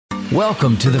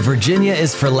Welcome to the Virginia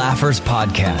is for Laughers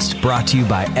podcast, brought to you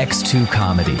by X2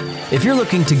 Comedy. If you're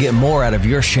looking to get more out of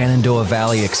your Shenandoah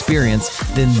Valley experience,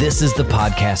 then this is the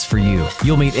podcast for you.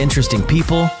 You'll meet interesting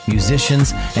people,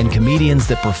 musicians, and comedians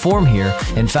that perform here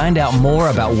and find out more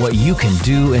about what you can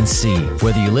do and see.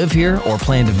 Whether you live here or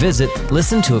plan to visit,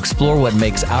 listen to explore what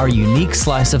makes our unique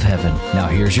slice of heaven. Now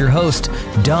here's your host,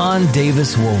 Don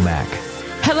Davis Womack.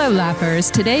 Hello, Laughers.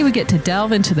 Today we get to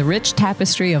delve into the rich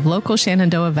tapestry of local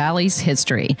Shenandoah Valley's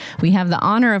history. We have the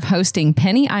honor of hosting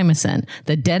Penny Imeson,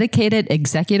 the dedicated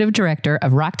executive director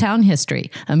of Rocktown History,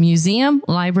 a museum,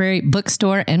 library,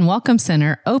 bookstore, and welcome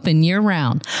center open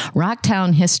year-round.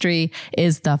 Rocktown History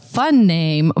is the fun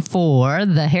name for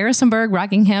the Harrisonburg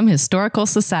Rockingham Historical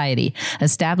Society.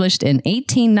 Established in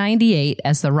 1898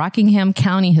 as the Rockingham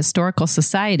County Historical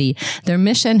Society, their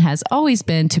mission has always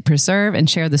been to preserve and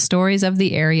share the stories of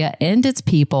the area and its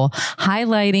people,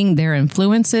 highlighting their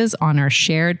influences on our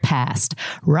shared past.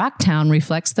 Rocktown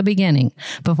reflects the beginning.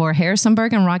 Before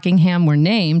Harrisonburg and Rockingham were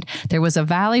named, there was a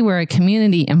valley where a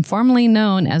community informally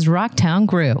known as Rocktown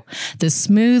grew. The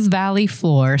smooth valley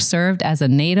floor served as a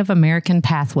Native American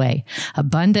pathway.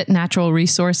 Abundant natural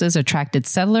resources attracted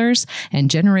settlers and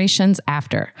generations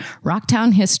after.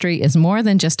 Rocktown history is more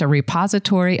than just a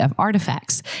repository of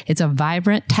artifacts. It's a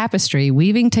vibrant tapestry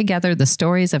weaving together the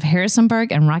stories of Harrisonburg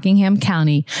and Rockingham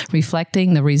County,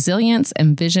 reflecting the resilience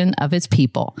and vision of its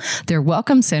people. Their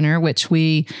Welcome Center, which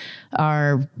we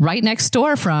are right next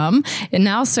door from, it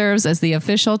now serves as the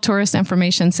official tourist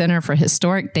information center for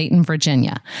historic Dayton,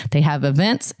 Virginia. They have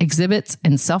events, exhibits,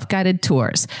 and self-guided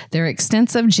tours. Their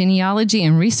extensive genealogy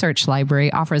and research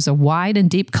library offers a wide and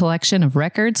deep collection of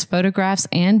records, photographs,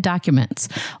 and documents.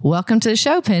 Welcome to the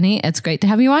show, Penny. It's great to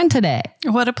have you on today.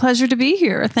 What a pleasure to be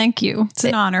here. Thank you. It's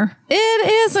an honor. It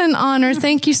is an honor.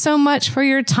 Thank you so much for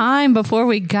your time. Before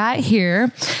we got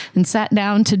here and sat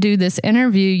down to do this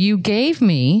interview, you gave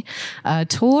me a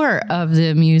tour of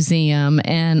the museum,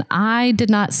 and I did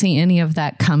not see any of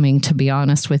that coming, to be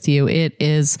honest with you. It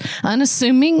is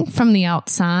unassuming from the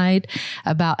outside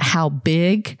about how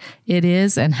big it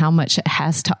is and how much it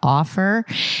has to offer.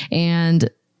 And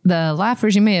the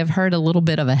Laughers, you may have heard a little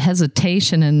bit of a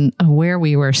hesitation in where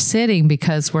we were sitting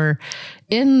because we're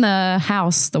in the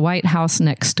house, the White House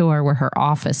next door where her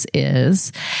office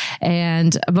is.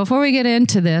 And before we get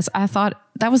into this, I thought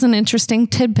that was an interesting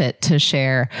tidbit to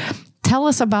share. Tell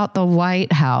us about the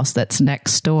White House that's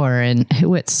next door and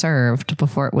who it served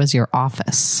before it was your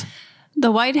office.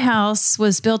 The White House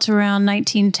was built around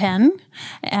 1910.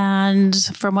 And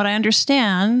from what I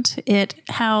understand, it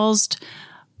housed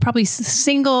probably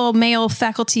single male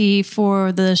faculty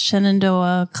for the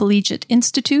Shenandoah Collegiate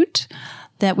Institute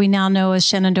that we now know as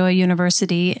Shenandoah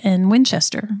University in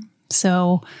Winchester.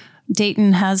 So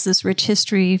Dayton has this rich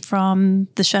history from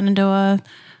the Shenandoah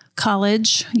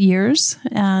College years.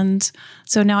 And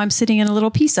so now I'm sitting in a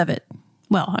little piece of it.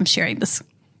 Well, I'm sharing this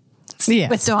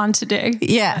with Dawn today.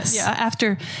 Yes. Yeah.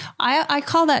 After I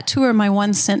call that tour my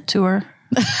 1 cent tour.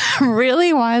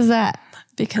 Really? Why is that?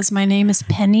 Because my name is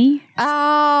Penny.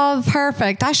 Oh,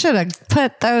 perfect. I should have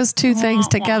put those two things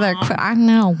together. I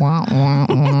know.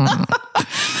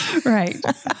 Right.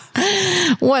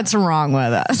 What's wrong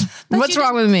with us? What's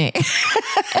wrong with me?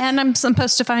 And I'm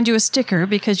supposed to find you a sticker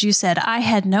because you said I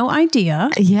had no idea.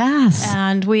 Yes.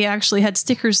 And we actually had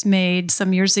stickers made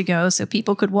some years ago so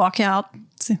people could walk out,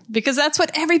 because that's what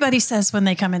everybody says when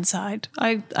they come inside.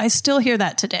 I still hear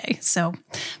that today. So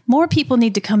more people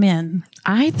need to come in.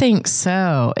 I think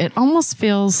so. It almost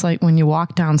feels like when you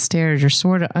walk downstairs, you're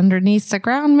sort of underneath the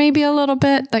ground, maybe a little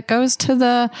bit, that goes to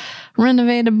the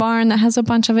renovated barn that has a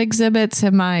bunch of exhibits.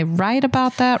 Am I right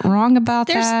about that? Wrong about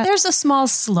that? There's a small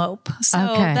slope. So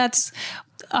that's,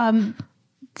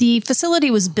 the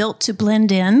facility was built to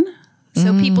blend in.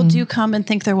 So people do come and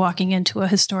think they're walking into a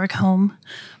historic home,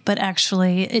 but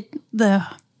actually the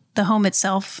home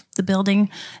itself, the building,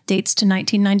 dates to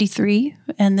 1993,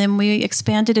 and then we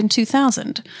expanded in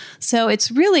 2000. So it's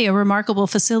really a remarkable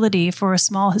facility for a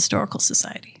small historical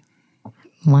society.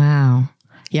 Wow.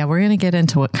 Yeah, we're going to get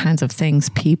into what kinds of things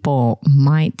people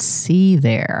might see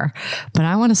there. But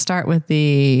I want to start with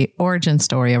the origin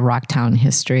story of Rocktown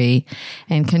history.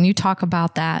 And can you talk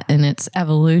about that and its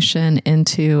evolution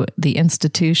into the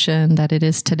institution that it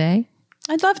is today?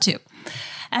 I'd love to.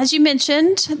 As you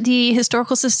mentioned, the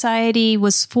Historical Society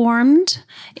was formed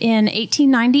in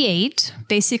 1898.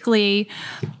 Basically,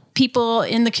 people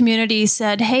in the community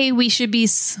said, hey, we should be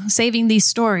saving these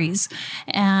stories.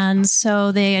 And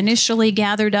so they initially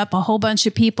gathered up a whole bunch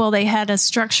of people. They had a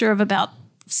structure of about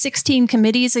 16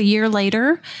 committees a year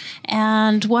later,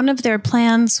 and one of their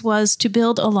plans was to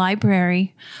build a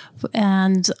library,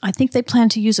 and I think they plan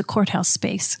to use a courthouse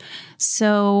space.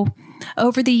 So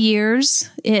over the years,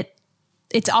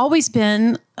 it's always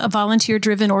been a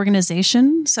volunteer-driven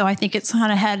organization, so I think it's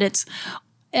kind of had its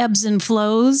ebbs and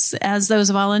flows as those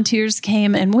volunteers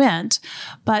came and went.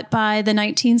 But by the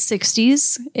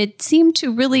 1960s, it seemed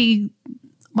to really,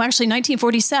 well, actually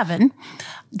 1947,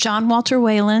 John Walter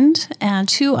Wayland and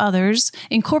two others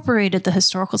incorporated the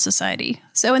Historical Society.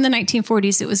 So in the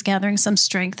 1940s, it was gathering some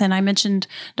strength. And I mentioned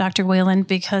Dr. Wayland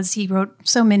because he wrote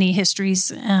so many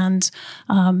histories and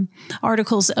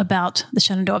articles about the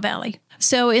Shenandoah Valley.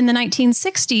 So in the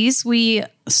 1960s, we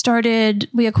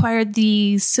acquired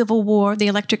the Civil War, the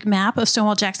electric map of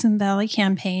Stonewall Jackson Valley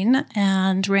campaign,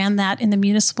 and ran that in the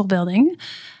municipal building.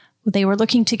 They were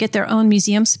looking to get their own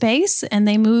museum space, and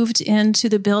they moved into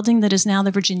the building that is now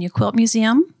the Virginia Quilt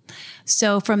Museum.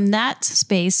 So from that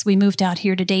space, we moved out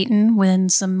here to Dayton when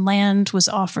some land was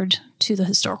offered to the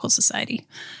Historical Society,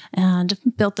 and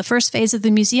built the first phase of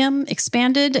the museum,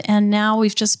 expanded, and now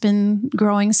we've just been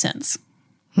growing since.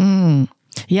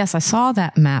 Yes, I saw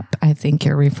that map I think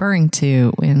you're referring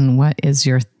to in what is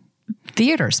your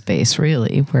theater space,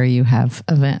 really, where you have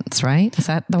events, right? Is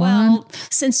that the one? Well,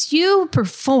 since you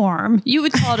perform, you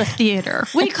would call it a theater.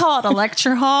 We call it a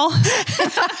lecture hall,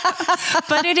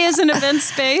 but it is an event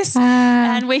space,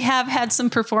 and we have had some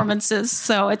performances.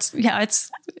 So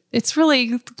it's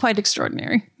really quite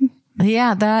extraordinary.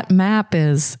 Yeah, that map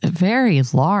is very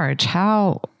large.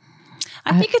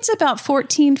 I think it's about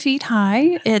 14 feet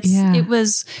high. It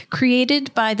was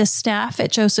created by the staff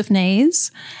at Joseph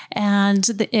Nay's.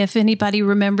 And if anybody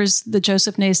remembers the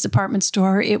Joseph Nay's department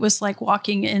store, it was like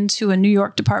walking into a New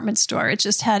York department store. It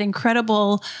just had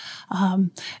incredible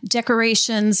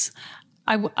decorations.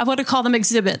 I want to call them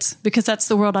exhibits because that's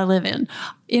the world I live in.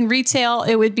 In retail,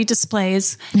 it would be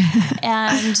displays.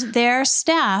 And their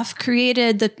staff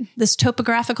created this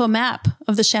topographical map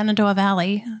of the Shenandoah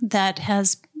Valley that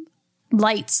has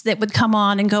lights that would come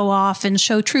on and go off and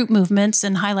show troop movements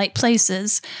and highlight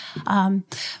places.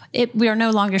 We are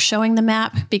no longer showing the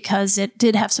map because it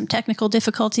did have some technical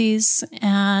difficulties,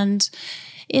 and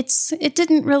it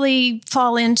didn't really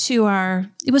fall into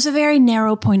it was a very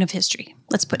narrow point of history.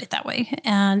 Let's put it that way.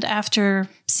 And after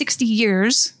 60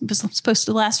 years, it was supposed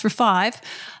to last for 5,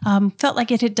 felt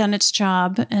like it had done its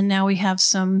job. And now we have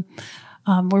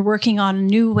we're working on a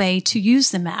new way to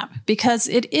use the map because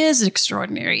it is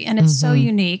extraordinary and it's so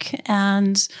unique.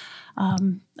 And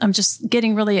I'm just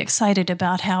getting really excited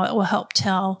about how it will help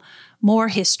tell more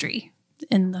history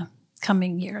in the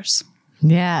coming years.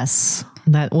 Yes,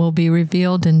 that will be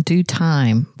revealed in due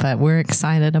time, but we're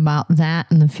excited about that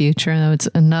in the future. It's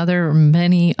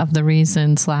many of the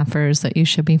reasons, Laughers, that you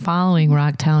should be following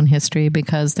Rocktown History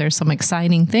because there's some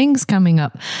exciting things coming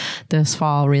up this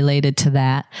fall related to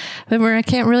that that I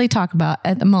can't really talk about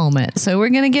at the moment. So we're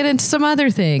going to get into some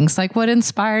other things, like what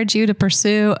inspired you to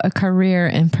pursue a career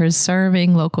in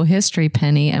preserving local history,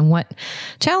 Penny, and what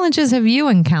challenges have you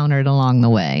encountered along the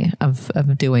way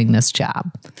of doing this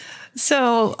job?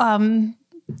 So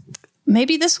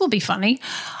maybe this will be funny.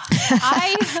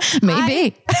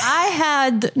 Maybe. I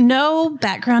had no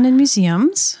background in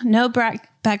museums, no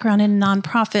background in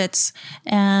nonprofits,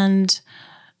 and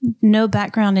no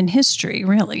background in history,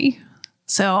 really.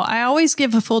 So I always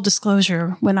give a full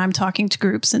disclosure when I'm talking to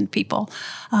groups and people.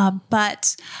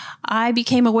 But I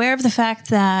became aware of the fact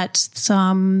that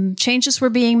some changes were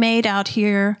being made out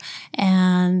here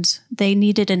and they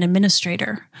needed an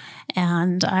administrator.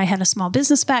 And I had a small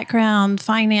business background,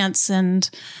 finance, and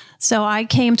so I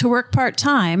came to work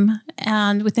part-time.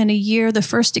 And within a year, the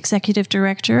first executive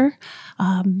director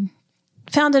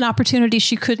found an opportunity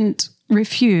she couldn't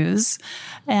refuse.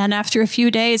 And after a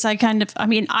few days,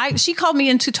 she called me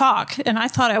in to talk and I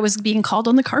thought I was being called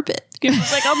on the carpet. I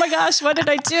was like, oh my gosh, what did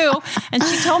I do? And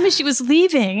she told me she was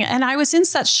leaving and I was in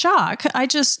such shock.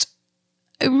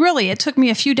 It took me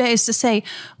a few days to say,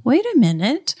 wait a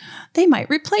minute, they might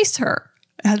replace her.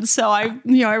 And so I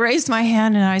raised my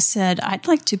hand and I said, I'd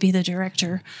like to be the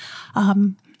director.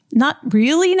 Not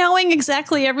really knowing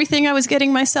exactly everything I was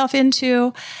getting myself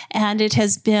into. And it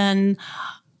has been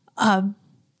an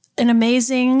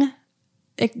amazing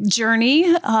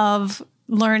journey of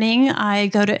learning. I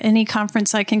go to any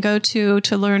conference I can go to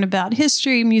learn about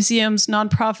history, museums,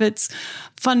 nonprofits,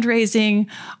 fundraising,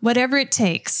 whatever it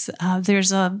takes.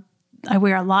 I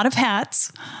wear a lot of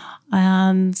hats,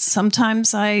 and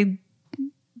sometimes I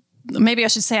maybe I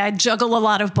should say I juggle a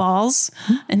lot of balls,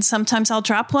 and sometimes I'll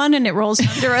drop one and it rolls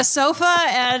under a sofa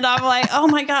and I'm like, oh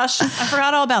my gosh, I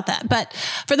forgot all about that. But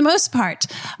for the most part,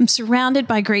 I'm surrounded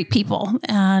by great people.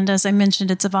 And as I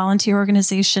mentioned, it's a volunteer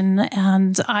organization,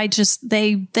 and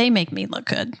they make me look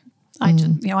good.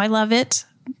 I love it.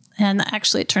 And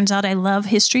actually, it turns out I love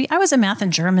history. I was a math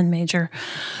and German major.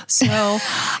 So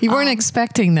you weren't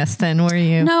expecting this then, were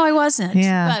you? No, I wasn't.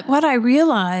 Yeah. But what I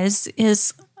realized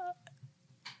is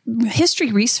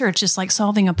history research is like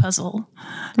solving a puzzle.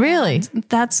 Really? And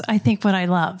that's, I think, what I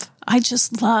love. I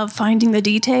just love finding the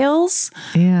details,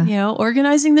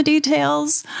 organizing the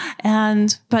details,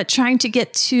 but trying to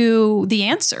get to the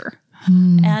answer.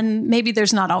 And maybe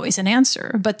there's not always an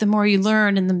answer, but the more you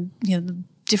learn and the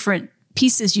different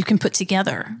pieces you can put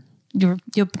together,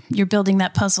 you're building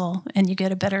that puzzle and you get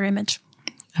a better image.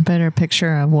 A better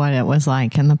picture of what it was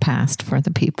like in the past for the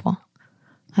people.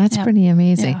 That's pretty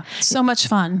amazing. Yeah. So much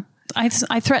fun. I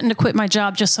threatened to quit my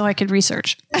job just so I could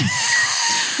research.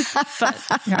 But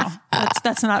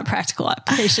that's not a practical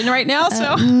application right now.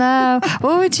 So no.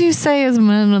 What would you say is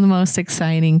one of the most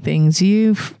exciting things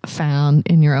you've found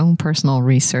in your own personal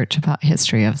research about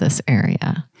history of this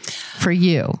area for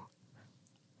you?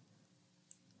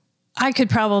 I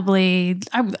could probably,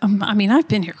 I've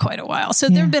been here quite a while, so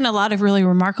there have been a lot of really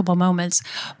remarkable moments.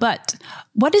 But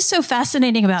what is so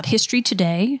fascinating about history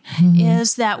today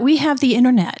is that we have the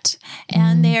internet,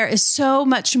 and there is so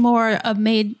much more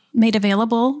made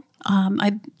available.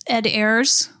 Ed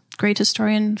Ayers, great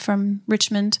historian from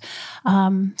Richmond,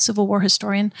 Civil War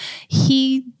historian,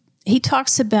 he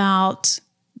talks about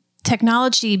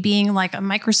technology being like a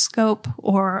microscope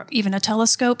or even a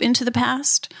telescope into the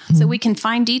past. So we can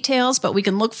find details, but we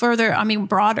can look further.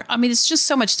 Broader. It's just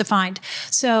so much to find.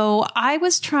 So I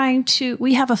was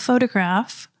we have a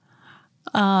photograph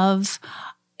of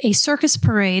a circus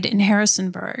parade in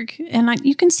Harrisonburg. And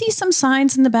you can see some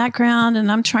signs in the background,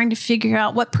 and I'm trying to figure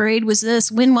out what parade was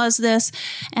this? When was this?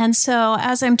 And so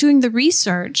as I'm doing the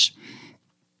research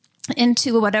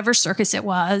into whatever circus it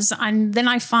was, and then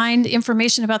I find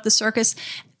information about the circus.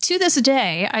 To this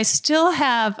day, I still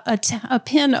have a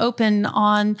pin open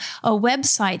on a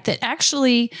website that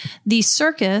actually the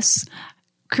circus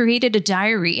created a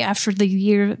diary after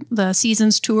the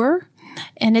season's tour.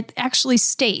 And it actually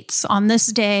states, on this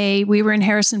day, we were in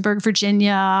Harrisonburg,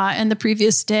 Virginia, and the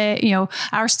previous day,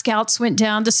 our scouts went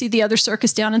down to see the other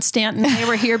circus down in Stanton. They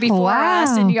were here before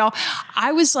us. And,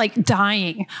 I was like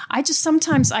dying.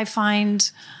 Sometimes I find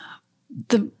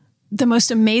the most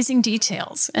amazing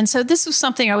details. And so this was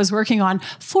something I was working on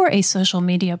for a social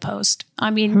media post.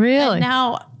 Really?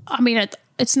 Now,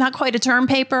 it's not quite a term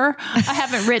paper. I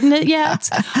haven't written it yet,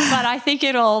 but I think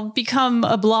it'll become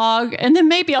a blog, and then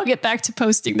maybe I'll get back to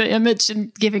posting the image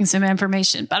and giving some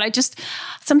information. But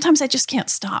sometimes I just can't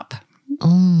stop.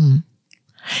 And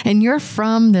you're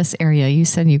from this area. You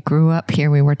said you grew up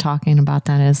here. We were talking about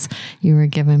that as you were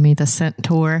giving me the scent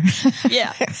tour.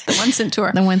 Yeah, the 1 cent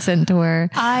tour. The 1 cent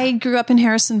tour. I grew up in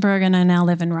Harrisonburg, and I now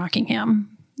live in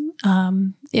Rockingham.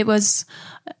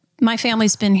 My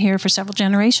family's been here for several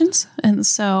generations. And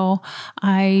so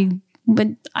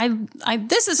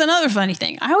this is another funny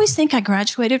thing. I always think I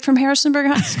graduated from Harrisonburg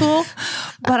High School,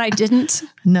 but I didn't.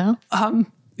 No.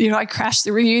 I crashed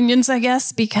the reunions, I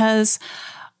guess, because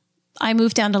I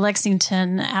moved down to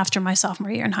Lexington after my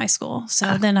sophomore year in high school.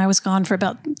 So then I was gone for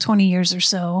about 20 years or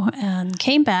so and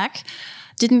came back.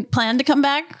 Didn't plan to come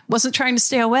back, wasn't trying to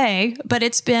stay away, but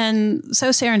it's been so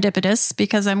serendipitous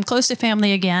because I'm close to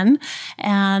family again,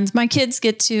 and my kids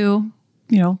get to,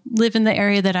 live in the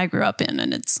area that I grew up in,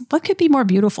 and what could be more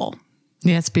beautiful?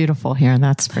 Yeah, it's beautiful here,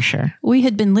 that's for sure. We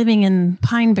had been living in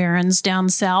Pine Barrens down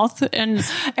south, and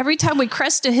every time we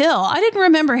crest a hill, I didn't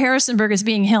remember Harrisonburg as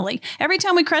being hilly. Every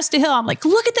time we crest a hill, I'm like,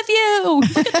 look at the view,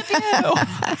 look at the view.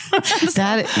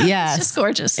 It's just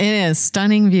gorgeous. It is.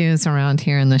 Stunning views around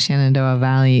here in the Shenandoah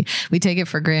Valley. We take it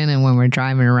for granted when we're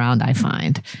driving around, I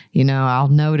find. I'll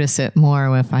notice it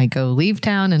more if I leave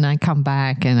town and I come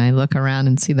back and I look around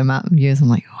and see the mountain views. I'm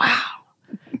like, wow.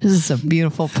 This is a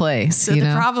beautiful place. So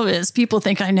the problem is people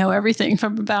think I know everything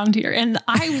from around here. And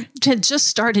I had just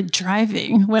started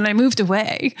driving when I moved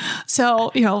away.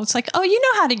 So, it's like, oh, you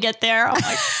know how to get there. I'm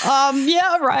like,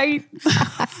 yeah, right.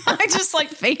 I just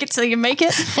fake it till you make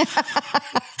it.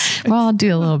 Well, I'll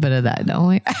do a little bit of that, don't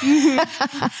we?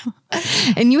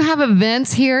 And you have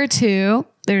events here too.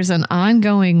 There's an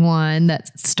ongoing one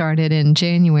that started in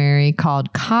January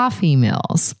called Coffee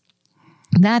Mills.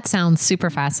 That sounds super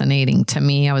fascinating to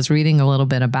me. I was reading a little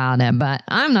bit about it, but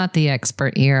I'm not the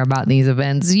expert here about these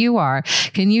events. You are.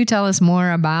 Can you tell us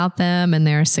more about them and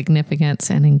their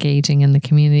significance and engaging in the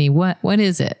community? What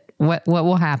is it? What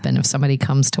will happen if somebody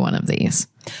comes to one of these?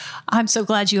 I'm so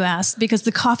glad you asked, because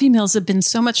the coffee meals have been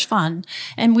so much fun,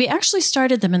 and we actually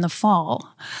started them in the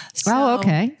fall. So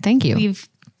okay. Thank you.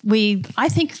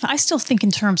 I still think in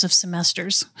terms of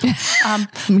semesters.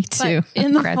 Me too.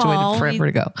 In the graduated fall, forever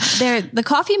ago. The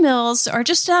coffee mills are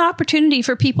just an opportunity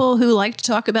for people who like to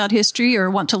talk about history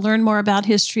or want to learn more about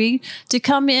history to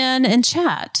come in and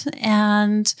chat.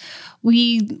 And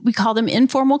we call them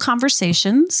informal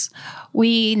conversations.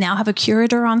 We now have a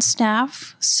curator on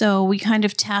staff, so we kind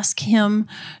of task him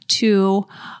to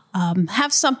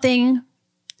have something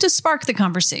to spark the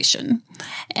conversation.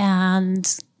 And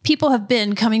people have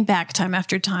been coming back time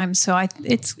after time, so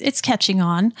it's catching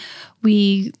on.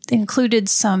 We included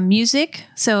some music,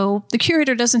 so the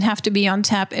curator doesn't have to be on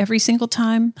tap every single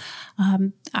time.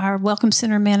 Our Welcome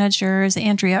Center manager is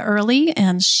Andrea Early,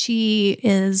 and she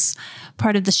is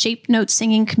part of the Shape Note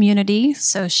singing community.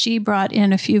 So she brought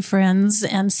in a few friends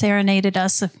and serenaded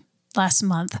us last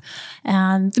month,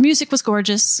 and the music was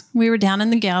gorgeous. We were down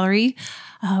in the gallery.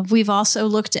 We've also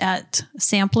looked at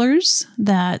samplers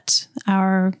that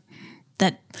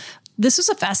this was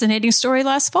a fascinating story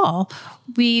last fall.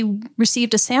 We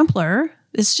received a sampler.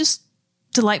 It's just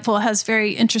delightful. It has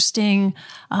very interesting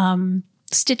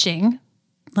stitching,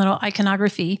 little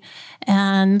iconography.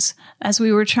 And as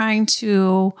we were trying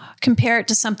to compare it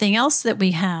to something else that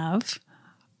we have,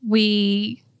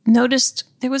 we noticed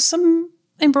there was some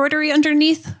embroidery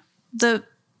underneath the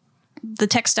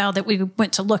textile that we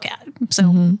went to look at.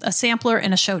 So a sampler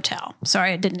and a show towel.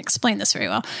 Sorry, I didn't explain this very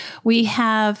well. We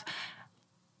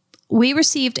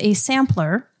received a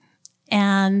sampler,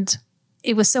 and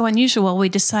it was so unusual, we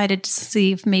decided to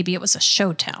see if maybe it was a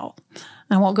show towel.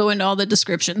 I won't go into all the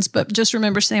descriptions, but just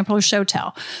remember sampler, show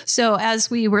towel. So as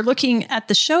we were looking at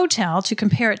the show towel to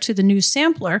compare it to the new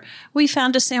sampler, we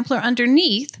found a sampler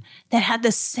underneath that had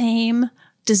the same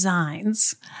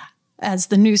designs as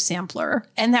the new sampler.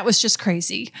 And that was just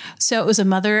crazy. So it was a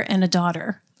mother and a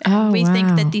daughter. And we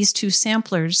think that these two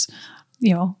samplers,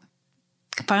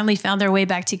 finally found their way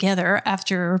back together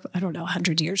after,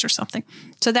 100 years or something.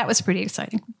 So that was pretty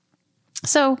exciting.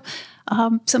 So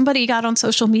somebody got on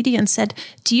social media and said,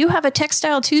 "Do you have a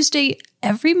Textile Tuesday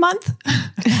every month?"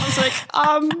 I was like,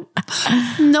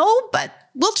 no, but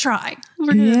we'll try.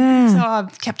 So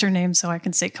I've kept her name so I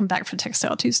can say, come back for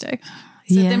Textile Tuesday.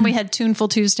 So then we had Tuneful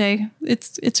Tuesday.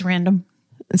 It's random.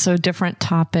 So different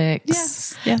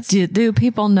topics. Yes. Do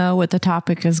people know what the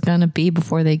topic is going to be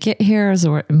before they get here? Or is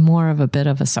it more of a bit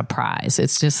of a surprise?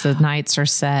 It's just the nights are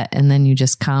set and then you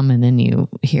just come and then you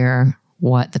hear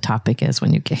what the topic is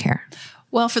when you get here.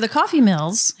 Well, for the coffee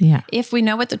mills, if we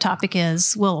know what the topic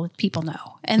is, people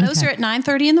know. And those are at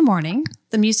 9:30 in the morning.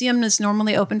 The museum is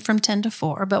normally open from 10 to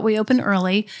 4, but we open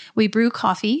early. We brew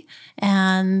coffee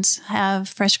and have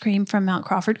fresh cream from Mount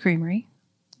Crawford Creamery.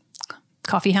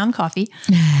 Coffee Hound Coffee.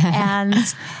 And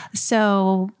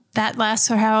so that lasts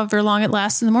for however long it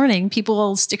lasts in the morning. People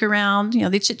will stick around,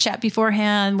 they chit chat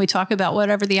beforehand. We talk about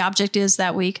whatever the object is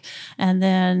that week and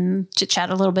then chit chat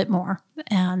a little bit more.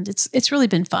 And it's really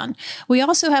been fun. We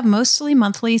also have mostly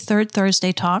monthly third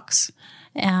Thursday talks.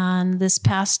 And this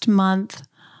past month,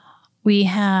 we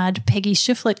had Peggy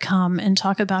Shiflett come and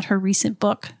talk about her recent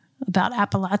book about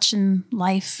Appalachian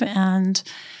life. And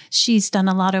she's done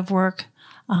a lot of work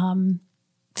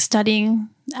studying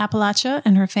Appalachia,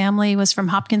 and her family was from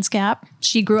Hopkins Gap.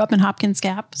 She grew up in Hopkins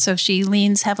Gap, so she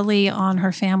leans heavily on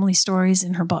her family stories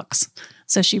in her books.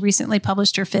 So she recently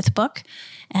published her 5th book,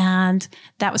 and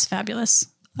that was fabulous.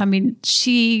 I mean,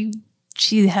 she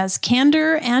has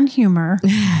candor and humor.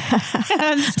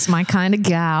 It's my kind of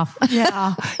gal.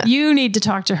 Yeah. You need to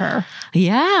talk to her.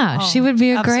 Yeah. She would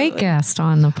be a great guest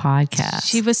on the podcast.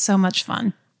 She was so much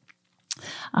fun.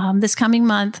 This coming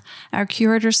month, our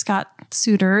curator, Scott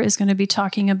Suter, is going to be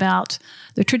talking about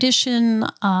the tradition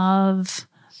of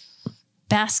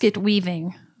basket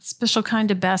weaving, special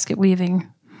kind of basket weaving.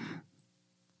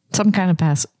 Some kind of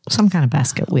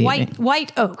basket weaving.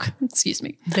 White oak, excuse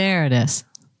me. There it is.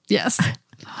 Yes.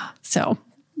 So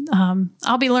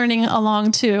I'll be learning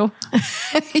along too.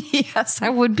 Yes, I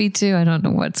would be too. I don't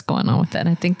know what's going on with that.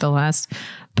 I think the last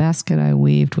basket I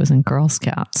weaved was in Girl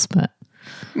Scouts, but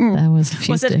that was a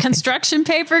few Was it decades. Construction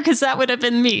paper? Because that would have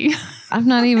been me. I'm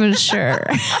not even sure.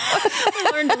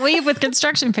 I learned to weave with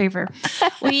construction paper.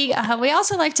 We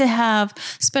also like to have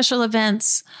special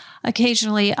events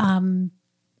occasionally, or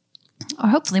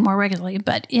hopefully more regularly.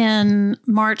 But in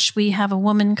March, we have a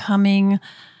woman coming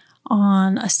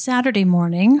on a Saturday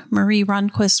morning. Marie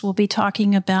Runquist will be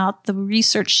talking about the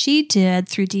research she did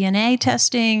through DNA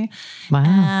testing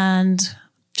and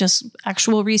just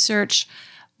actual research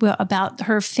about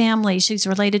her family. She's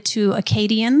related to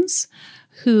Acadians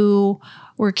who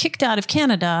were kicked out of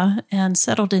Canada and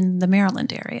settled in the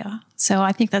Maryland area. So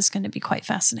I think that's going to be quite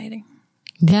fascinating.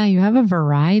 Yeah, you have a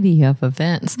variety of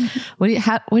events. What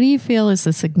do you feel is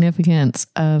the significance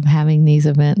of having these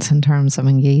events in terms of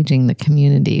engaging the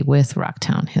community with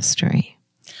Rocktown history?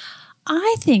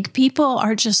 I think people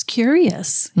are just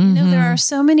curious. You know, there are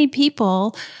so many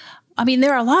people. I mean,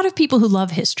 there are a lot of people who love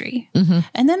history.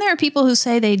 And then there are people who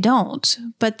say they don't.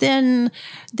 But then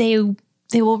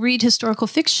they will read historical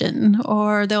fiction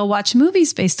or they'll watch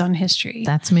movies based on history.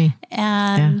 That's me.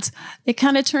 And it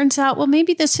kind of turns out, well,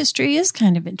 maybe this history is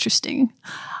kind of interesting.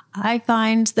 I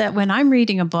find that when I'm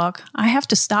reading a book, I have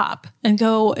to stop and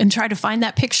go and try to find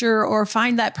that picture or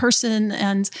find that person.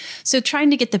 And so trying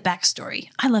to get the backstory.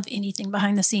 I love anything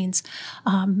behind the scenes.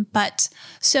 But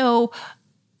so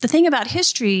the thing about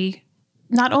history,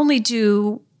 not only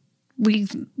do we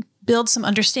build some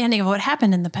understanding of what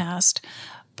happened in the past,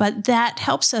 but that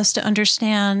helps us to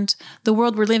understand the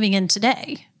world we're living in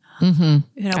today. You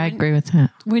know, I agree with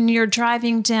that. When you're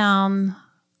driving down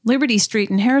Liberty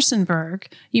Street in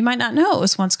Harrisonburg, you might not know it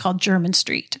was once called German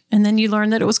Street. And then you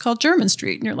learn that it was called German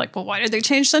Street. And you're like, well, why did they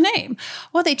change the name?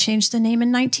 Well, they changed the name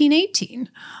in 1918.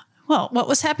 Well, what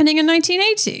was happening in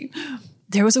 1918?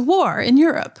 There was a war in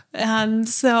Europe. And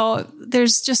so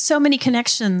there's just so many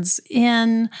connections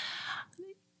in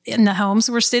the homes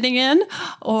we're sitting in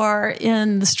or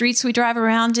in the streets we drive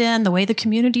around in, the way the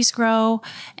communities grow,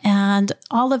 and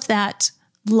all of that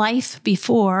life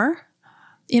before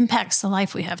impacts the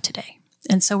life we have today.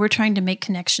 And so we're trying to make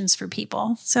connections for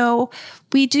people. So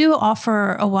we do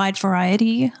offer a wide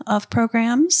variety of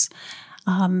programs.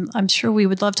 I'm sure we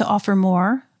would love to offer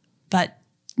more, but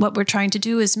what we're trying to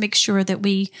do is make sure that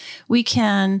we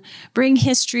can bring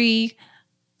history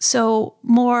so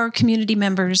more community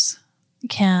members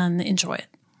can enjoy it.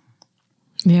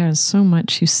 Yeah, there's so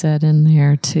much you said in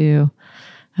there too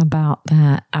about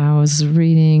that. I was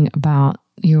reading about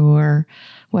your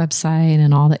website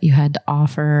and all that you had to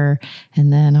offer.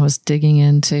 And then I was digging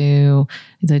into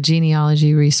the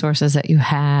genealogy resources that you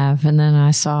have. And then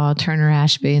I saw Turner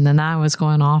Ashby. And then I was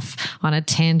going off on a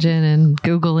tangent and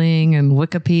Googling and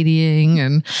Wikipediaing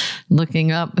and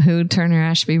looking up who Turner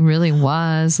Ashby really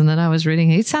was. And then I was reading,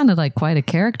 he sounded like quite a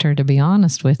character, to be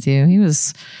honest with you. He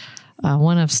was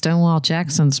one of Stonewall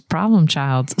Jackson's problem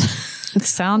childs. It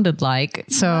sounded like.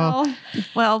 So,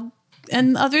 well,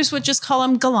 and others would just call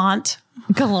him gallant.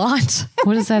 Gallant.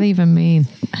 What does that even mean?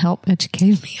 Help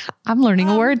educate me. I'm learning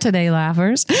a word today,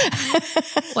 laughers.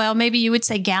 Well, maybe you would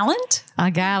say gallant.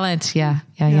 Gallant. Yeah.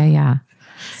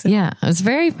 So. Yeah, it's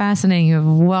very fascinating. You have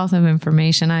a wealth of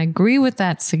information. I agree with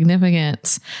that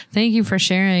significance. Thank you for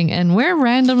sharing. And we're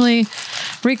randomly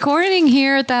recording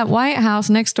here at that White House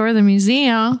next door to the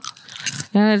museum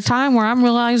at a time where I'm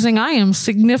realizing I am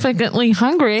significantly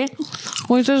hungry,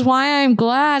 which is why I'm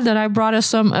glad that I brought us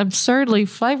some absurdly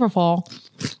flavorful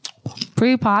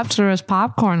pre-popsterous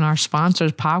popcorn, our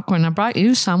sponsor's popcorn. I brought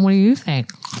you some. What do you think?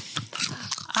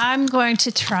 I'm going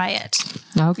to try it.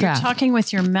 Okay. You're talking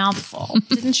with your mouth full.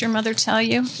 Didn't your mother tell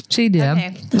you? She did.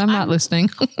 Okay. I'm not listening.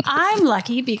 I'm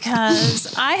lucky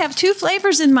because I have 2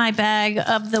 flavors in my bag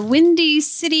of the Windy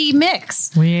City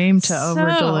mix. We aim to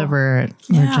over-deliver at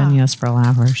Virginia's for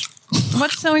Laughers.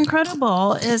 What's so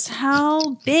incredible is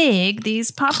how big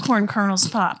these popcorn kernels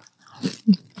pop.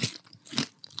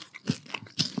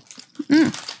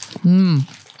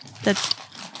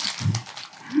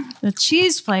 The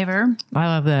cheese flavor. I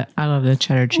love that. I love the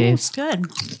cheddar cheese. It's good.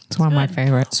 It's one of my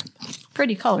favorites.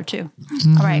 Pretty color too.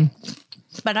 Mm-hmm. All right.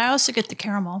 But I also get the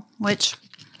caramel, which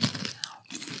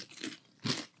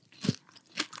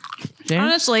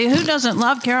honestly, who doesn't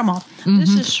love caramel?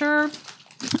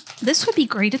 This would be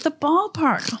great at the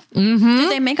ballpark. Mm-hmm.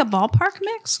 Did they make a ballpark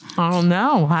mix? Oh,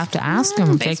 no. We'll have to ask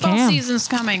them if they can. Baseball season's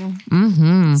coming.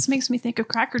 Mm-hmm. This makes me think of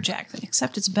Cracker Jack,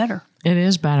 except it's better. It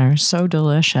is better. So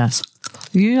delicious.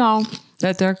 You know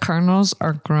that their kernels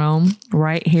are grown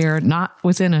right here, not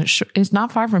within it's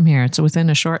not far from here. It's within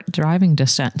a short driving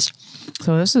distance.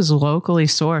 So this is locally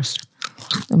sourced.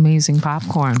 Amazing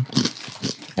popcorn.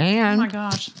 And oh my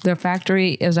gosh. Their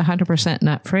factory is 100%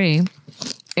 nut free.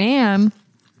 And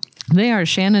they are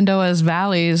Shenandoah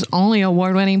Valley's only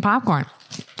award-winning popcorn.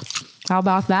 How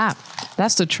about that?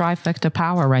 That's the trifecta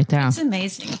power right there. It's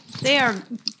amazing. They are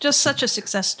just such a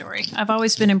success story. I've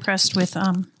always been impressed with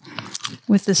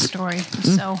this story.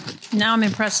 So now I'm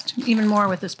impressed even more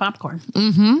with this popcorn.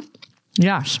 Mm-hmm.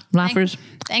 Yes. Laughers.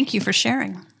 Thank you for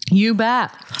sharing. You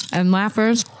bet. And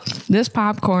Laughers, This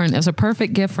popcorn is a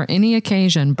perfect gift for any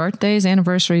occasion, birthdays,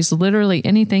 anniversaries, literally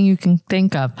anything you can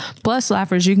think of. Plus,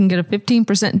 Laughers, you can get a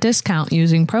 15% discount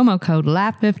using promo code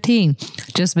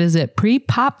LAUGH15. Just visit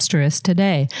Prepopsterous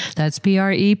today. That's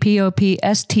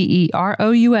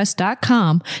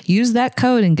PREPOPSTEROUS.com. Use that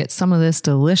code and get some of this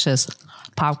delicious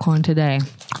popcorn today.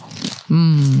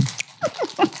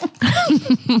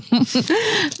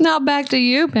 Now back to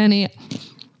you, Penny.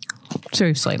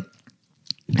 Seriously.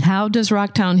 How does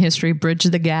Rocktown history bridge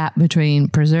the gap between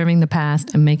preserving the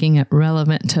past and making it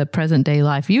relevant to present day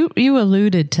life? You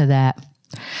alluded to that.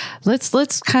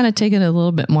 Let's kind of take it a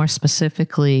little bit more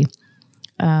specifically.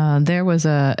 There was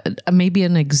maybe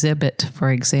an exhibit,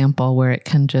 for example, where it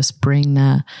can just bring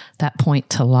that point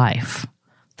to life.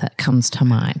 That comes to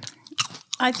mind.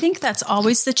 I think that's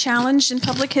always the challenge in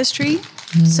public history.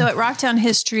 So at Rocktown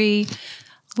History,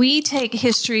 we take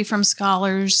history from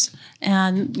scholars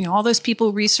and all those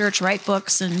people research, write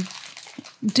books, and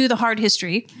do the hard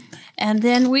history. And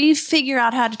then we figure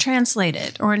out how to translate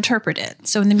it or interpret it.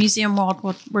 So in the museum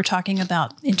world, we're talking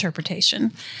about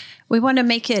interpretation. We want to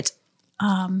make it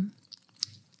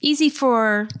easy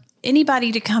for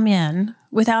anybody to come in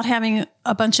without having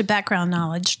a bunch of background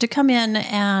knowledge, to come in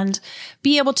and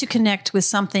be able to connect with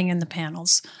something in the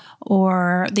panels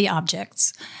or the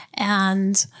objects.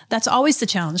 And that's always the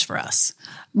challenge for us.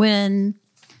 When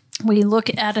we look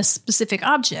at a specific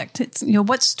object, it's,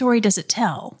 what story does it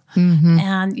tell? Mm-hmm.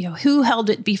 And, who held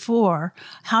it before?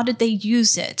 How did they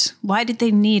use it? Why did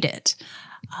they need it?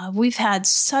 We've had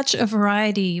such a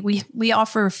variety. We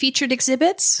offer featured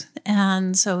exhibits,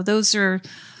 and so those are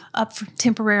up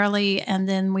temporarily, and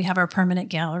then we have our permanent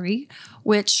gallery,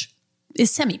 which is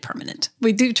semi-permanent.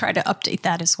 We do try to update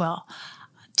that as well.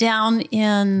 Down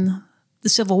in the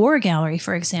Civil War Gallery,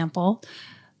 for example,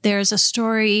 there's a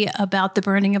story about the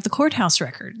burning of the courthouse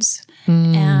records.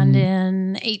 And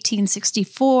in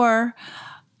 1864,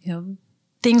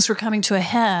 things were coming to a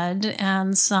head,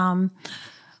 and some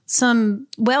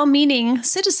well-meaning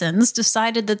citizens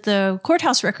decided that the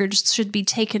courthouse records should be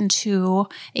taken to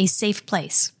a safe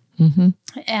place. Mm-hmm.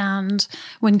 And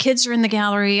when kids are in the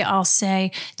gallery, I'll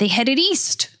say they headed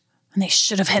east and they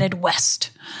should have headed west,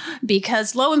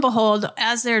 because lo and behold,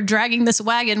 as they're dragging this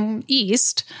wagon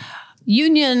east,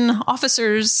 Union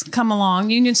officers come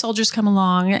along, Union soldiers come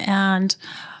along and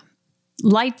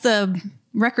light the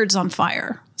records on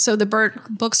fire. So the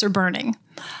books are burning.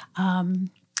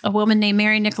 A woman named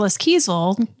Mary Nicholas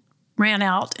Kiesel ran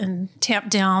out and tamped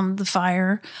down the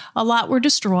fire. A lot were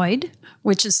destroyed,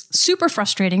 which is super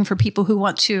frustrating for people who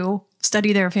want to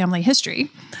study their family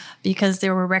history, because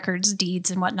there were records,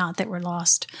 deeds, and whatnot that were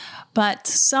lost. But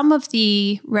some of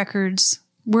the records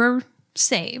were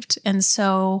saved. And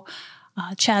so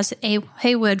Chaz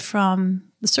Haywood from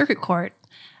the Circuit Court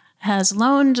has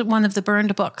loaned one of the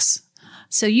burned books.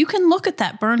 So you can look at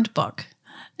that burned book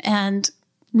and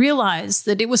realize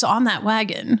that it was on that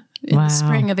wagon in the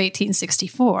spring of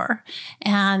 1864.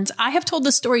 And I have told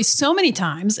this story so many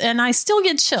times, and I still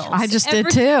get chills. I just did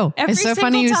too. It's so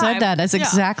funny you said that. That's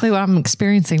exactly what I'm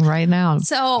experiencing right now.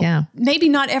 So maybe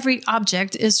not every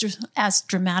object is as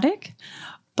dramatic,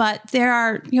 but there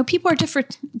are, people are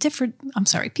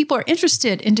people are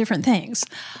interested in different things.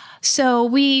 So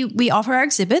we offer our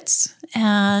exhibits,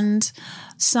 and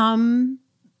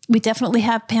we definitely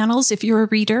have panels if you're a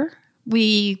reader.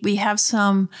 We have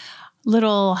some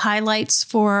little highlights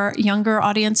for younger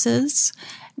audiences.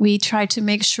 We try to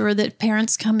make sure that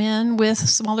parents come in with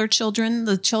smaller children.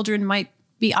 The children might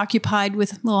be occupied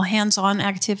with little hands-on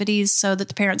activities so that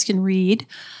the parents can read.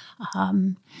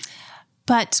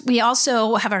 But we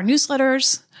also have our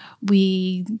newsletters.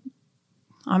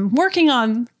 I'm working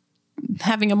on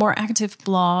having a more active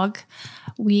blog.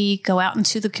 We go out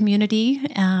into the community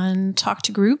and talk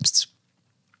to groups.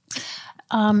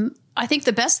 I think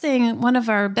the best thing, one of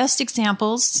our best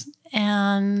examples,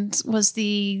 was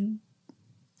the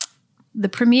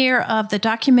premiere of the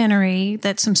documentary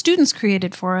that some students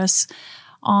created for us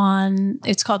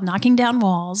it's called Knocking Down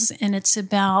Walls, and it's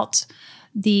about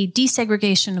the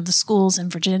desegregation of the schools in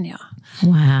Virginia.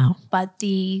 Wow. But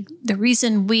the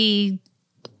reason we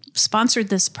sponsored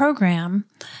this program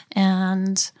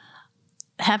and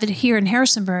have it here in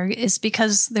Harrisonburg is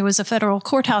because there was a federal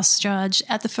courthouse judge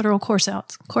at the federal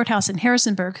courthouse in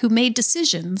Harrisonburg who made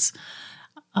decisions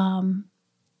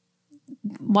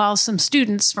while some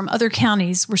students from other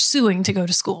counties were suing to go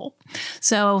to school.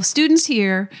 So students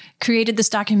here created this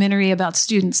documentary about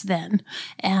students then,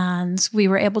 and we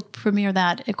were able to premiere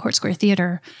that at Court Square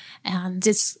Theater. And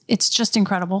it's just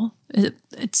incredible.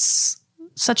 It's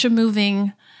such a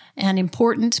moving and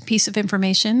important piece of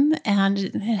information, and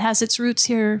it has its roots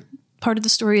here part of the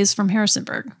story is from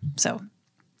Harrisonburg. So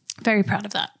very proud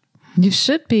of that. You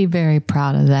should be very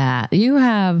proud of that. You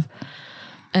have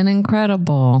an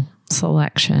incredible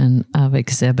selection of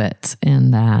exhibits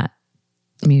in that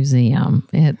museum.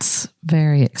 It's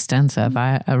very extensive.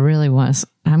 I'm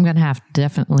going to have to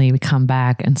definitely come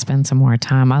back and spend some more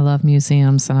time. I love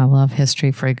museums and I love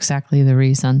history for exactly the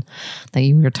reason that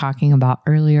you were talking about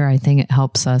earlier. I think it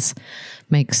helps us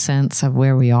make sense of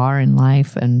where we are in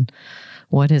life and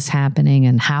what is happening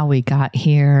and how we got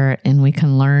here. And we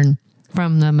can learn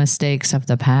from the mistakes of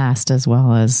the past as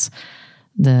well as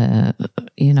the,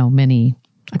 many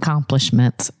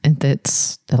accomplishments.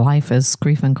 The life is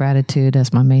grief and gratitude,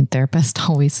 as my main therapist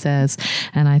always says.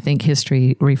 And I think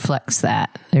history reflects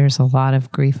that. There's a lot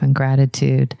of grief and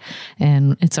gratitude.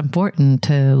 And it's important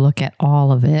to look at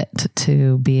all of it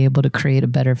to be able to create a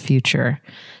better future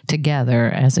together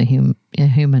as a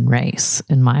human race,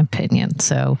 in my opinion.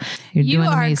 So you're doing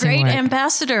amazing work. You are a great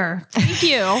ambassador. Thank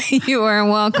you. You are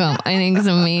welcome. I think it's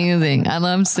amazing. I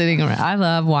love sitting around. I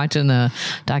love watching the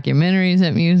documentaries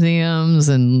at museums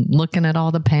and looking at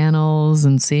all the panels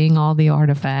and seeing all the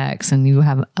artifacts. And you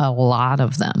have a lot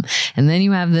of them. And then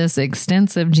you have this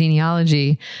extensive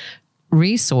genealogy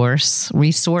resources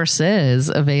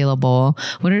available.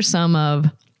 What are some of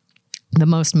the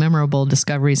most memorable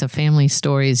discoveries of family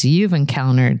stories you've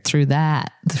encountered through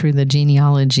the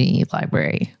genealogy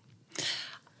library?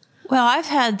 Well, I've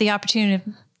had the opportunity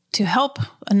to help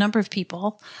a number of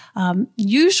people.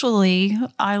 Usually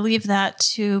I leave that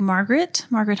to Margaret.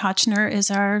 Margaret Hotchner is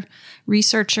our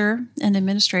researcher and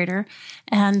administrator,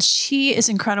 and she is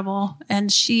incredible.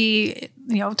 And she,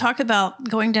 talk about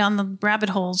going down the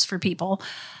rabbit holes for people.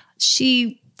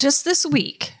 She, just this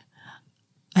week,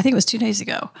 I think it was 2 days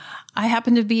ago, I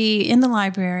happened to be in the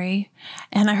library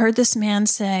and I heard this man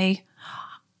say,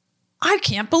 "I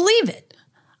can't believe it.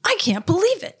 I can't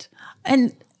believe it."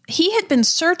 And he had been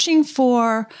searching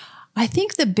for, I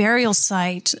think, the burial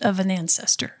site of an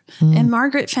ancestor. And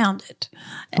Margaret found it.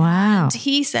 Wow. And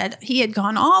he said he had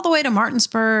gone all the way to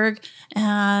Martinsburg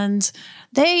and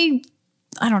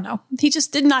I don't know, he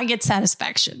just did not get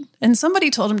satisfaction. And somebody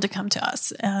told him to come to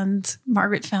us, and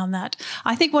Margaret found that.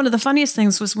 I think one of the funniest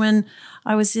things was when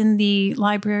I was in the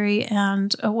library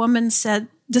and a woman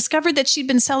discovered that she'd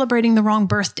been celebrating the wrong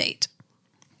birth date.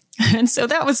 And so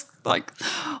that was like,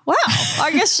 wow,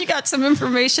 I guess she got some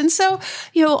information. So,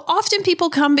 often people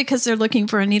come because they're looking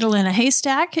for a needle in a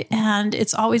haystack, and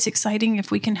it's always exciting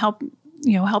if we can help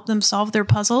them solve their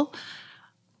puzzle.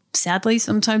 Sadly,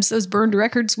 sometimes those burned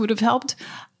records would have helped,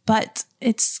 but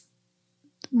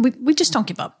we just don't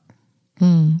give up.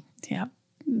 Yeah.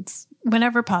 It's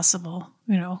whenever possible,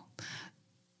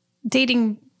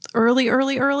 dating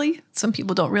early. Some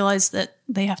people don't realize that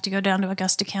they have to go down to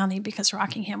Augusta County because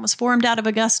Rockingham was formed out of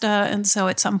Augusta. And so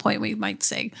at some point we might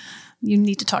say, you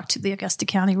need to talk to the Augusta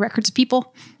County records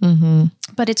people. Mm-hmm.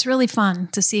 But it's really fun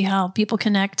to see how people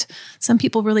connect. Some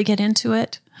people really get into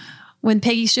it. When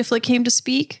Peggy Shiflett came to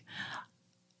speak,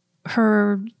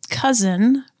 her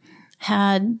cousin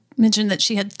had mentioned that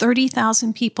she had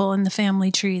 30,000 people in the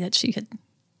family tree that she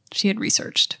had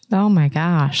researched. Oh my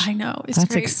gosh. I know. That's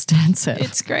great. Extensive.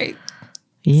 It's great.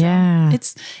 Yeah.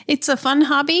 So it's a fun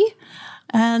hobby.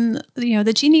 And,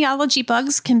 the genealogy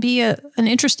bugs can be an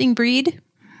interesting breed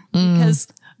because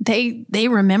they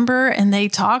remember and they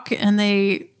talk and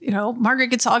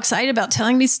Margaret gets all excited about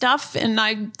telling me stuff,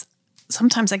 and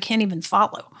sometimes I can't even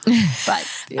follow,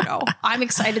 but I'm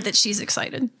excited that she's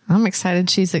excited. I'm excited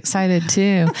she's excited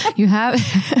too. You have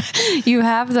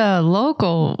the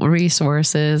local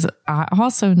resources. I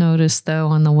also noticed though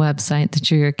on the website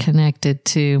that you're connected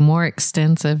to more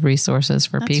extensive resources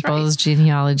for people's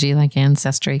genealogy, like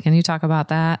ancestry. Can you talk about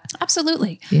that?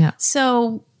 Absolutely. Yeah.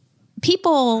 So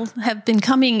people have been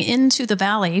coming into the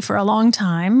valley for a long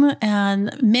time,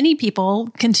 and many people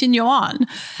continue on.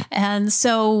 And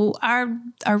so our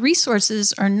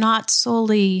resources are not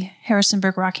solely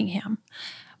Harrisonburg, Rockingham.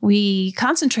 We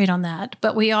concentrate on that,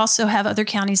 but we also have other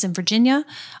counties in Virginia,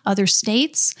 other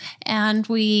states, and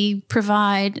we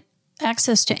provide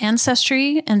access to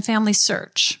ancestry and family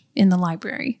search in the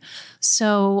library.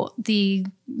 So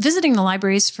visiting the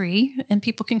library is free and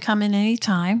people can come in any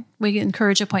time. We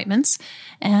encourage appointments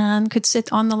and could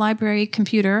sit on the library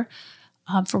computer.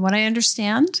 From what I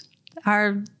understand,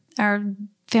 our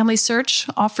family search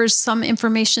offers some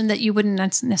information that you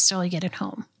wouldn't necessarily get at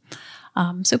home.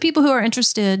 So people who are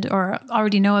interested or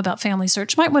already know about family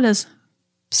search might want to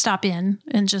stop in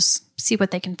and just see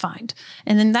what they can find.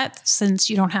 And in that sense,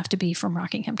 you don't have to be from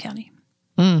Rockingham County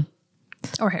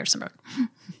or Harrisonburg.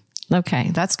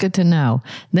 Okay, that's good to know.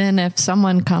 Then if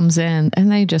someone comes in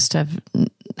and they just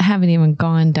haven't even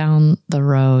gone down the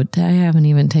road, they haven't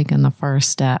even taken the first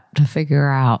step to figure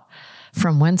out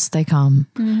from whence they come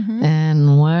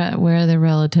and where their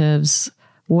relatives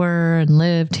were and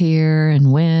lived here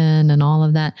and when and all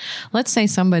of that. Let's say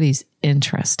somebody's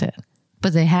interested,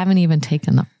 but they haven't even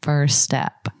taken the first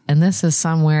step. And this is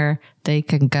somewhere they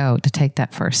can go to take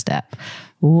that first step.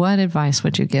 What advice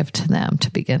would you give to them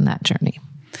to begin that journey?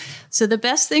 So the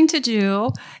best thing to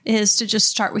do is to just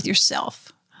start with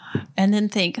yourself and then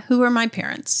think, who are my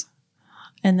parents?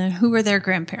 And then who are their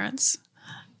grandparents?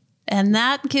 And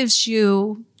that gives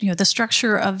you, the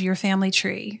structure of your family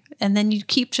tree. And then you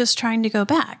keep just trying to go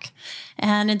back.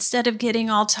 And instead of getting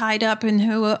all tied up in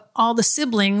who all the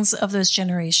siblings of those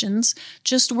generations,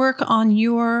 just work on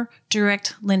your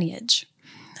direct lineage.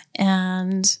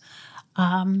 And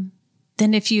then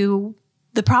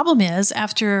the problem is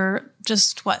after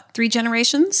just 3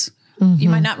 generations, you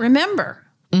might not remember.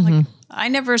 Like, I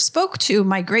never spoke to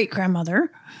my great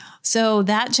grandmother. So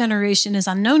that generation is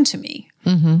unknown to me.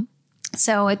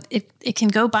 So it can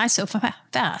go by so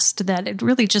fast that it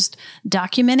really just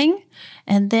documenting.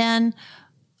 And then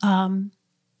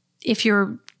if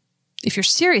you're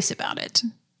serious about it,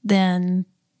 then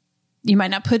you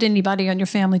might not put anybody on your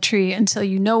family tree until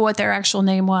you know what their actual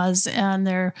name was and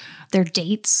their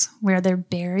dates, where they're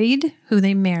buried, who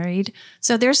they married.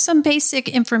 So there's some basic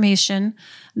information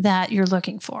that you're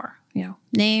looking for,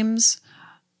 names,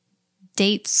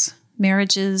 dates,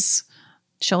 marriages,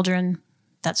 children,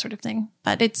 that sort of thing.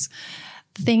 But the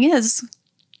thing is,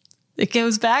 it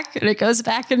goes back and it goes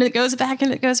back and it goes back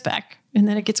and it goes back, and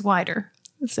then it gets wider.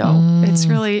 So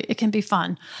it can be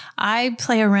fun. I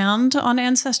play around on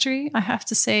Ancestry. I have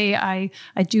to say I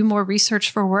do more research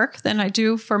for work than I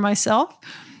do for myself,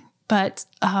 but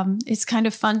it's kind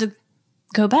of fun to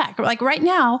go back. Like right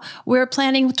now, we're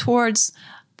planning towards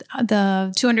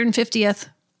the 250th.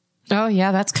 Oh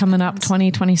yeah, that's coming up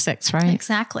 2026, right?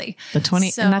 Exactly. And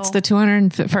that's the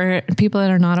 200 for people that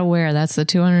are not aware, that's the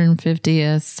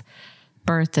 250th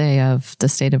birthday of the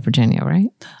state of Virginia,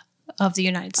 right? Of the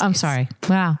United States. I'm sorry.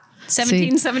 Wow.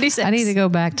 1776. See, I need to go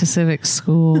back to civics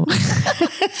school.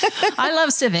 I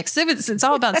love civics. It's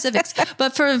all about civics.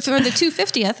 But for the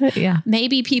 250th,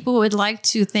 maybe people would like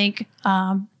to think,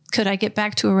 could I get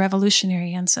back to a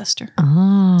revolutionary ancestor?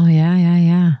 Oh,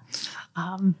 yeah.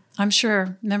 I'm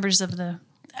sure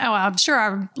I'm sure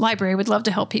our library would love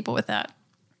to help people with that.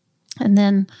 And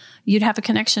then you'd have a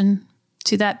connection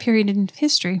to that period in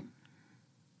history.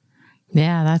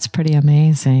 Yeah, that's pretty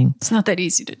amazing. It's not that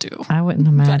easy to do. I wouldn't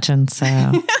imagine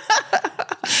so.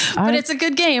 But it's a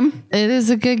good game. It is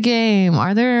a good game.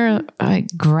 Are there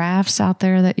graphs out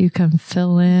there that you can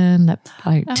fill in,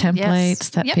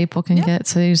 templates that people can get?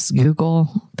 So you just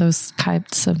Google those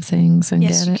types of things and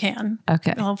get it? Yes, you can.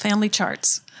 Okay. All family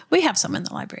charts. We have some in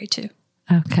the library too.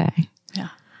 Okay.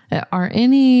 Yeah. Are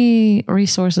any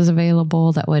resources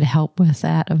available that would help with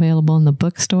that available in the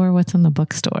bookstore? What's in the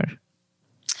bookstore?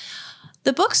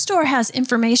 The bookstore has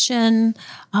information,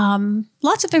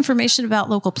 lots of information about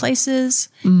local places.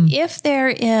 If there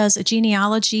is a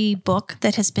genealogy book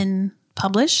that has been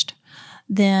published,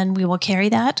 then we will carry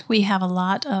that. We have a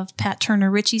lot of Pat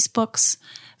Turner Ritchie's books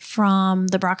from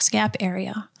the Brock's Gap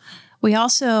area. We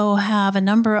also have a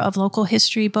number of local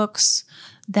history books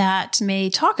that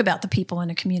may talk about the people in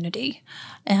a community.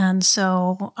 And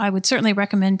so I would certainly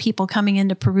recommend people coming in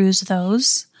to peruse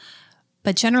those.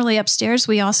 But generally upstairs,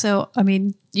 we also,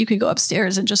 you can go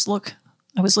upstairs and just look.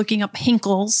 I was looking up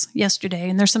Hinkle's yesterday,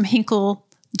 and there's some Hinkle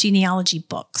genealogy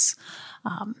books.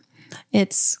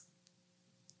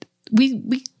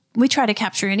 We try to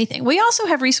capture anything. We also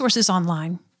have resources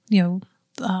online,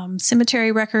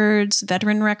 cemetery records,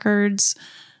 veteran records.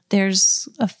 There's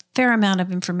a fair amount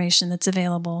of information that's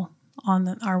available on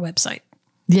our website.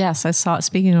 Yes,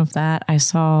 speaking of that, I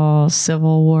saw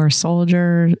Civil War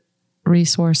soldier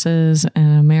resources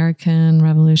and American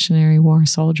Revolutionary War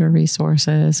soldier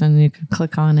resources, and you could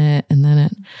click on it, and then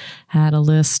it had a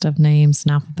list of names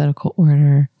in alphabetical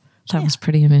order. That was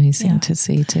pretty amazing to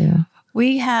see too.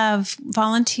 We have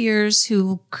volunteers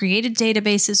who created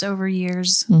databases over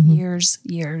years,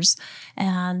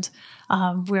 and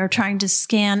we're trying to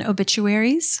scan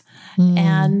obituaries,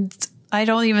 and I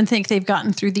don't even think they've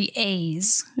gotten through the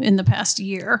A's in the past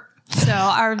year.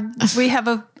 So we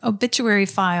have obituary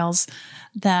files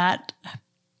that,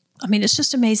 it's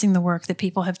just amazing the work that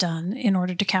people have done in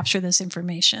order to capture this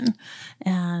information.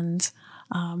 And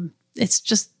I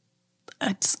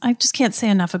just can't say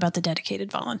enough about the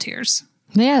dedicated volunteers.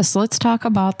 Yes, let's talk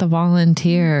about the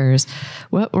volunteers.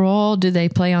 What role do they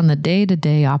play on the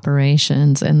day-to-day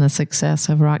operations and the success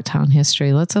of Rocktown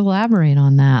history? Let's elaborate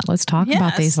on that. Let's talk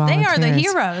about these volunteers. They are the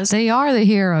heroes. They are the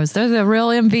heroes. They're the real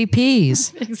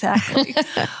MVPs. Exactly.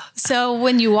 So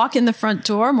when you walk in the front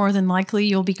door, more than likely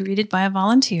you'll be greeted by a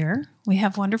volunteer. We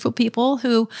have wonderful people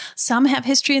who some have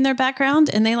history in their background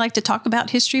and they like to talk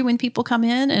about history when people come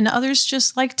in, and others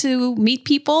just like to meet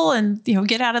people and,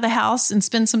 get out of the house and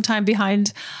spend some time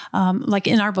behind, like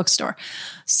in our bookstore.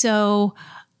 So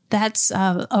that's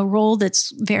a role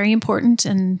that's very important,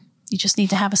 and you just need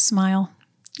to have a smile,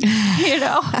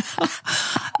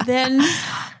 Then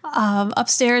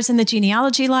upstairs in the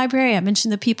genealogy library, I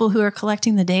mentioned the people who are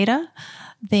collecting the data.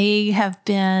 They have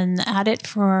been at it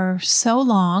for so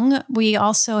long. We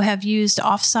also have used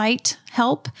offsite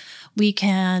help. We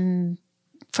can,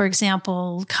 for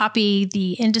example, copy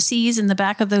the indices in the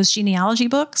back of those genealogy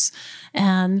books,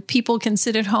 and people can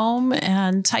sit at home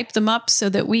and type them up so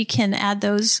that we can add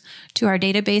those to our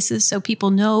databases so people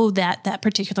know that that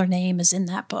particular name is in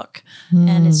that book.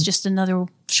 And it's just another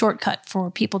shortcut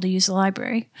for people to use the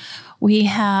library. We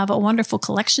have a wonderful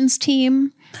collections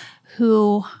team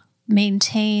who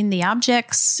maintain the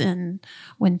objects, and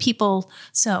when people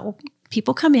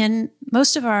come in,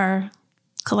 most of our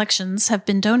collections have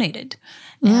been donated.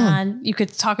 And you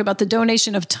could talk about the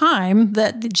donation of time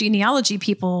that the genealogy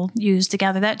people use to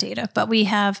gather that data. But we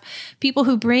have people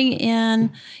who bring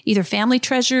in either family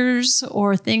treasures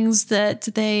or things that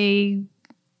they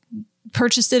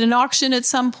purchased at an auction at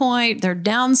some point. They're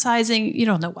downsizing. You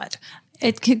don't know what.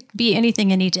 It could be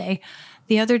anything any day.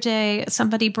 The other day,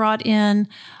 somebody brought in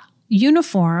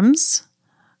uniforms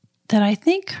that I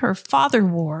think her father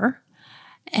wore.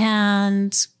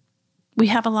 And we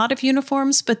have a lot of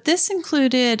uniforms, but this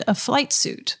included a flight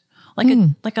suit,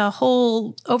 like a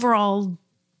whole overall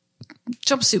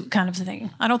jumpsuit kind of thing.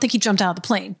 I don't think he jumped out of the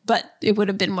plane, but it would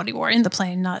have been what he wore in the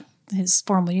plane, not his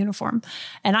formal uniform.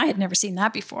 And I had never seen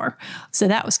that before. So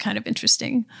that was kind of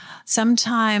interesting.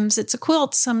 Sometimes it's a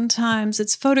quilt, sometimes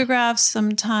it's photographs,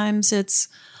 sometimes it's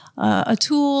a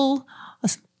tool,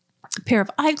 a pair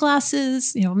of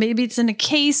eyeglasses, maybe it's in a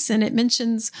case and it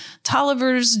mentions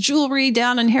Tolliver's jewelry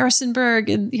down in Harrisonburg.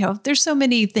 And, there's so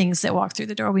many things that walk through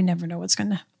the door. We never know what's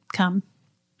going to come.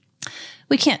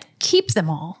 We can't keep them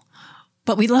all,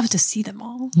 but we love to see them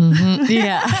all. Mm-hmm.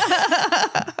 Yeah.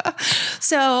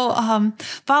 So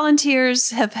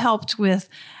volunteers have helped with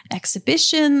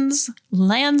exhibitions,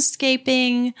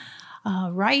 landscaping,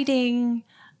 writing.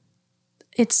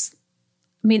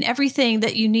 Everything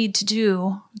that you need to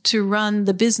do to run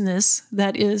the business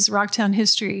that is Rocktown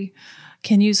history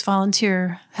can use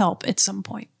volunteer help at some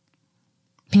point.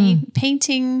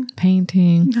 Painting,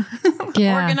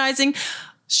 yeah. Organizing,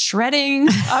 shredding.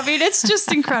 It's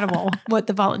just incredible what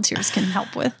the volunteers can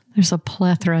help with. There's a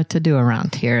plethora to do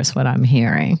around here is what I'm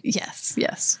hearing.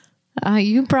 Yes.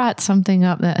 You brought something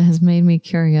up that has made me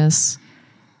curious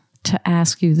to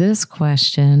ask you this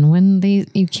question. When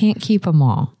you can't keep them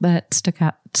all, that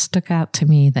stuck out to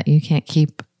me, that you can't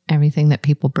keep everything that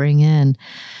people bring in.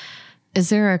 Is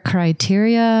there a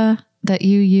criteria that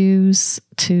you use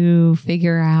to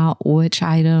figure out which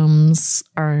items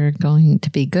are going to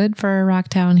be good for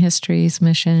Rocktown History's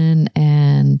mission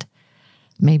and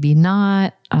maybe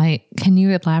not? Can you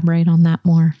elaborate on that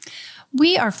more?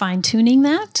 We are fine-tuning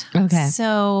that. Okay.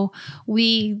 So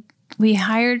we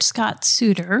hired Scott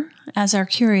Suter as our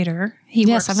curator. He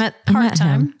works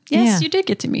part-time. Yes, you did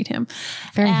get to meet him.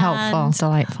 Very helpful,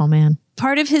 delightful man.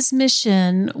 Part of his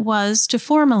mission was to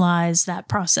formalize that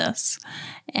process.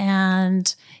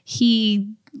 And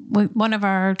one of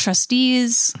our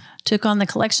trustees took on the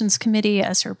collections committee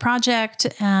as her project.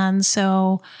 And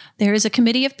so there is a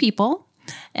committee of people,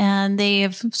 and they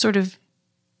have sort of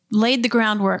laid the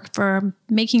groundwork for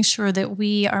making sure that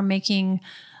we are making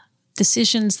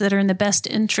decisions that are in the best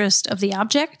interest of the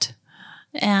object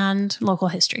and local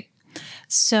history.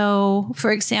 So,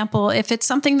 for example, if it's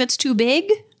something that's too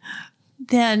big,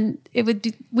 then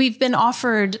we've been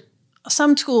offered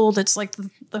some tool that's like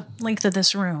the length of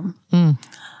this room.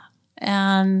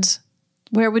 And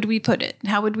where would we put it?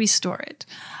 How would we store it?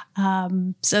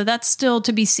 So that's still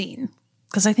to be seen,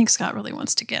 because I think Scott really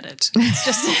wants to get it. It's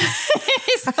just,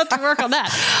 he's got to work on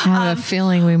that. I have a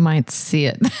feeling we might see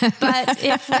it. But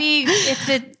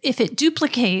if it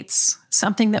duplicates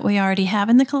something that we already have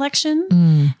in the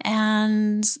collection,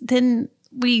 and then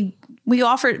we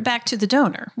offer it back to the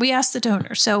donor. We ask the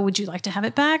donor, so would you like to have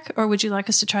it back, or would you like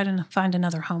us to try to find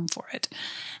another home for it?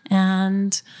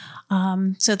 And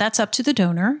so that's up to the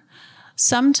donor.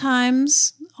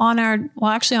 Sometimes on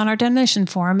our donation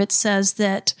form, it says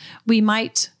that we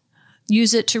might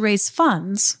use it to raise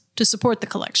funds to support the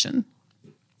collection.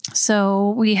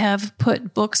 So we have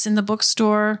put books in the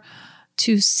bookstore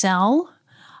to sell.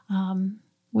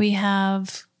 We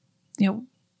have,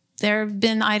 there have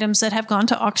been items that have gone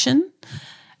to auction,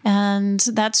 and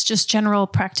that's just general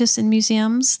practice in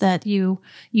museums that you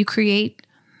create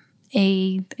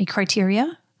a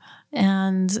criteria.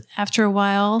 And after a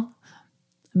while,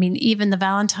 even the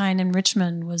Valentine in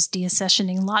Richmond was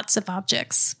deaccessioning lots of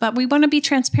objects, but we want to be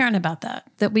transparent about that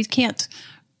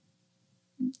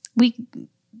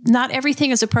not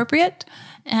everything is appropriate,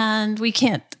 and we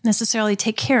can't necessarily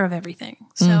take care of everything.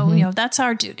 So, that's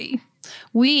our duty.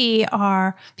 People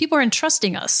are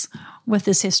entrusting us with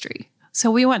this history. So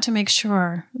we want to make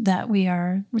sure that we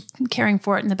are caring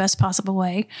for it in the best possible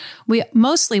way. We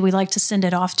like to send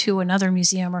it off to another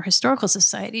museum or historical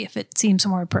society if it seems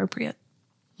more appropriate.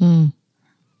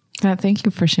 Thank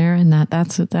you for sharing that.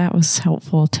 That was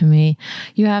helpful to me.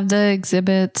 You have the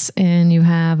exhibits and you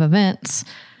have events.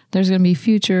 There's going to be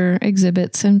future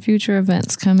exhibits and future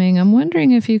events coming. I'm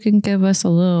wondering if you can give us a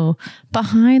little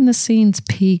behind the scenes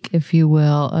peek, if you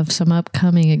will, of some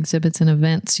upcoming exhibits and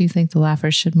events you think the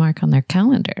Laffers should mark on their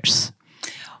calendars.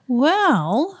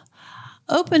 Well,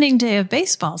 opening day of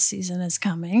baseball season is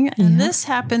coming, and this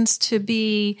happens to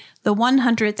be the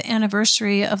 100th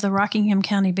anniversary of the Rockingham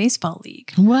County Baseball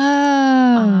League.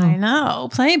 Wow. I know.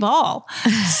 Play ball.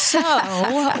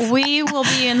 So we will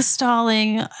be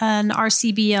installing an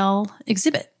RCBL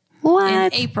exhibit in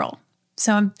April.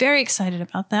 So I'm very excited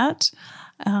about that.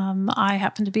 I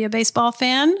happen to be a baseball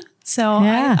fan, so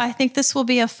I think this will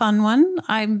be a fun one.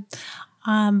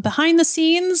 Behind the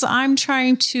scenes, I'm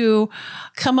trying to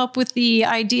come up with the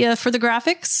idea for the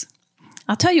graphics.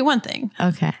 I'll tell you one thing.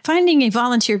 Okay. Finding a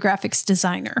volunteer graphics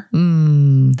designer,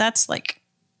 that's like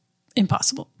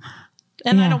impossible.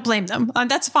 And I don't blame them.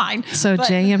 That's fine. So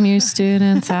JMU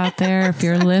students out there, if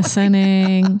you're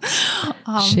listening,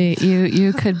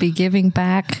 you could be giving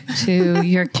back to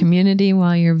your community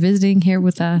while you're visiting here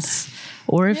with us.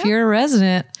 Or if you're a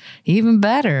resident, even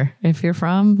better. If you're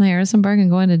from Harrisonburg and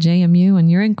going to JMU and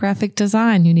you're in graphic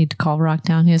design, you need to call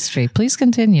Rocktown History. Please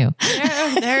continue.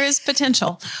 There is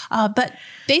potential. But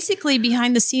basically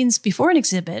behind the scenes before an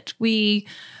exhibit, we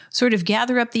sort of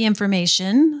gather up the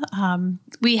information.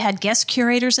 We had guest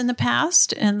curators in the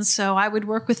past, and so I would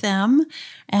work with them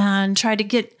and try to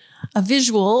get a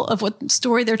visual of what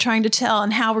story they're trying to tell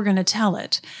and how we're going to tell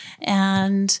it.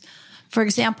 And for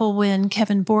example, when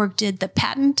Kevin Borg did the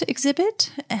patent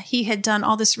exhibit, he had done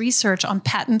all this research on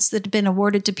patents that had been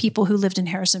awarded to people who lived in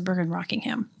Harrisonburg and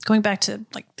Rockingham, going back to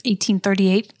like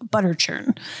 1838, butter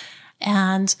churn.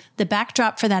 And the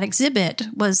backdrop for that exhibit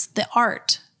was the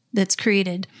art that's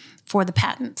created for the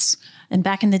patents. And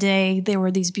back in the day, there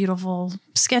were these beautiful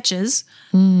sketches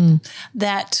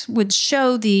that would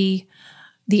show the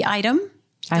item.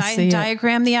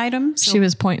 Diagram the item. So she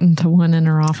was pointing to one in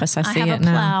her office. I see have it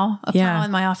now. A plow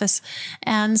in my office.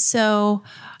 And so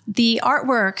the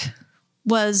artwork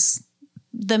was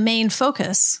the main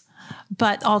focus,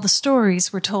 but all the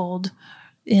stories were told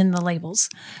in the labels.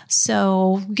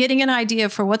 So getting an idea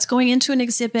for what's going into an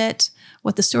exhibit,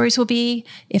 what the stories will be,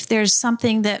 if there's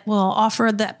something that will offer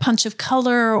that punch of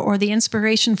color or the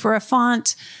inspiration for a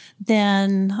font,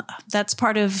 then that's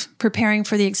part of preparing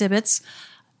for the exhibits.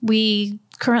 We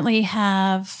currently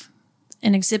have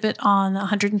an exhibit on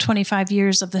 125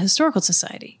 years of the Historical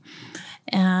Society.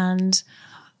 And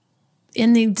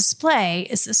in the display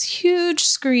is this huge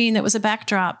screen that was a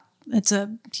backdrop. It's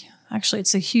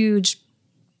a huge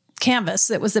canvas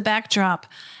that was the backdrop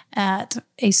at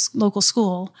a local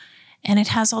school. And it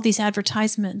has all these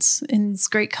advertisements in these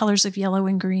great colors of yellow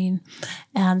and green.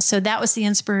 And so that was the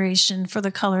inspiration for the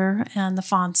color and the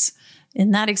fonts in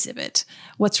that exhibit.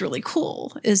 What's really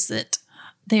cool is that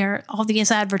all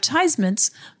these advertisements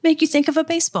make you think of a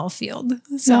baseball field.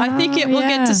 So I think it will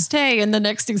get to stay in the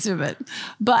next exhibit,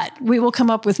 but we will come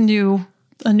up with a new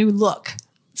look,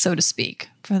 so to speak,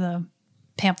 for the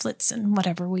pamphlets and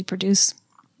whatever we produce.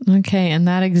 Okay. And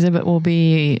that exhibit will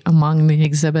be among the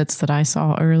exhibits that I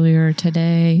saw earlier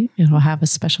today. It'll have a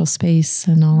special space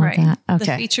and all of that. Okay.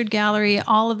 The featured gallery,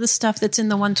 all of the stuff that's in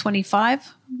the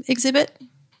 125 exhibit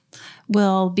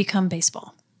will become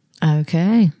baseball.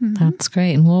 Okay, that's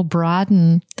great. And we'll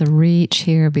broaden the reach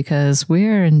here because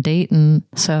we're in Dayton.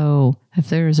 So if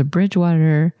there's a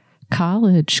Bridgewater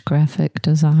College graphic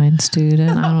design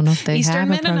student, I don't know if they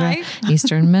have a program.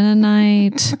 Eastern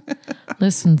Mennonite.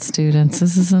 Listen, students,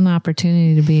 this is an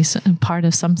opportunity to be part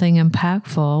of something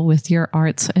impactful with your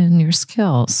arts and your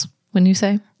skills. Wouldn't you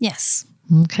say? Yes.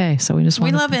 Okay, so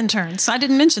we love interns. I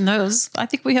didn't mention those. I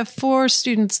think we have 4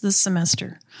 students this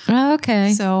semester. Oh,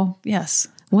 okay. So, yes.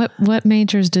 What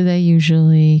majors do they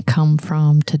usually come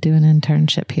from to do an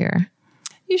internship here?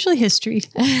 Usually history.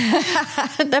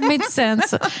 That made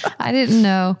sense. I didn't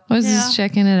know. I was just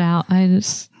checking it out.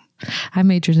 I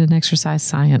majored in exercise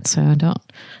science, so I'm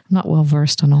not well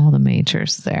versed on all the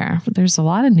majors there. But there's a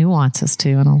lot of nuances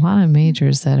too, and a lot of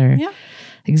majors that are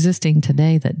existing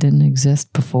today that didn't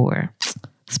exist before.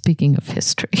 Speaking of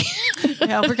history.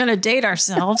 Yeah, we're going to date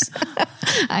ourselves.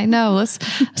 I know.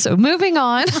 So moving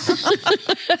on.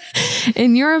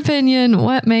 In your opinion,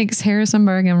 what makes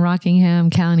Harrisonburg and Rockingham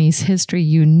counties' history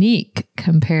unique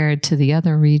compared to the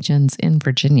other regions in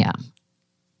Virginia?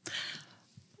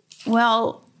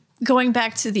 Well, going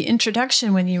back to the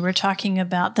introduction when you were talking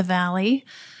about the valley,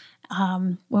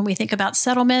 when we think about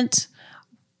settlement,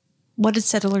 what did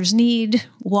settlers need?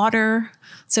 Water.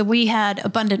 So we had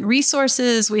abundant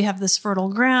resources. We have this fertile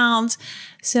ground.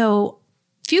 So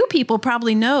few people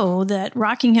probably know that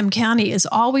Rockingham County is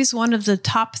always one of the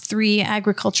top 3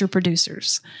 agriculture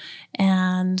producers.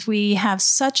 And we have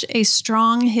such a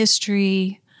strong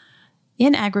history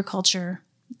in agriculture.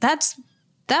 That's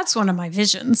one of my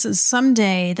visions, is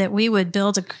someday that we would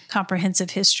build a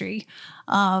comprehensive history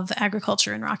of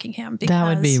agriculture in Rockingham. That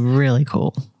would be really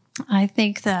cool. I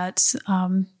think that,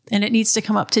 and it needs to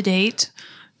come up to date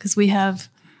because we have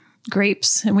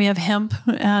grapes and we have hemp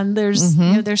and there's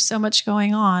there's so much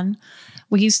going on.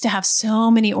 We used to have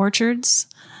so many orchards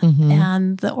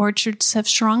and the orchards have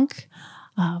shrunk.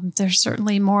 There's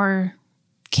certainly more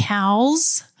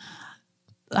cows.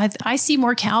 I see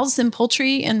more cows than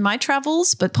poultry in my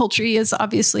travels, but poultry is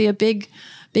obviously a big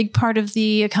part of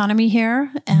the economy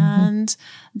here, and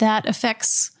that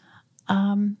affects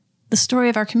the story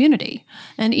of our community.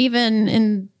 And even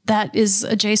in that is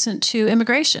adjacent to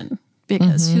immigration,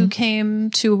 because who came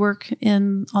to work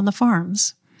on the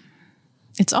farms?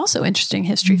 It's also interesting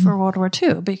history for World War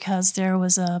II, because there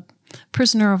was a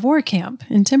prisoner of war camp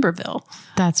in Timberville.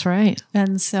 That's right.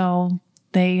 And so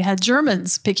they had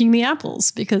Germans picking the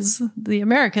apples because the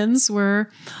Americans were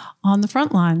on the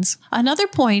front lines. Another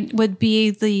point would be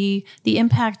the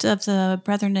impact of the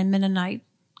Brethren and Mennonite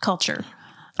culture.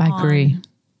 I agree.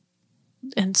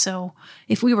 And so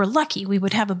if we were lucky, we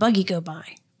would have a buggy go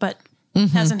by, but it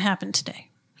hasn't happened today.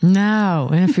 No.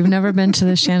 And if you've never been to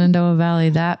the Shenandoah Valley,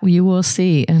 that you will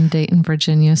see in Dayton,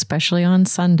 Virginia, especially on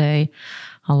Sunday,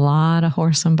 a lot of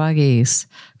horse and buggies,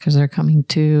 because they're coming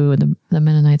to, the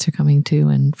Mennonites are coming to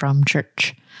and from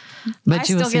church. But I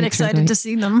still get excited to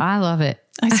see them. I love it.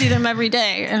 I see them every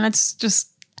day, and it's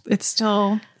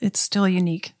still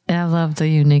unique. I love the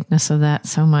uniqueness of that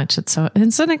so much. It's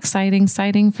an exciting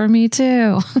sighting for me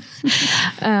too.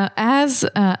 How does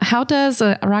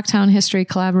Rocktown History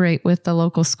collaborate with the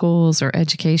local schools or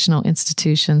educational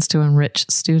institutions to enrich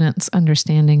students'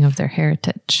 understanding of their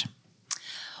heritage?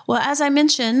 Well, as I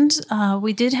mentioned,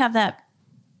 we did have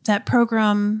that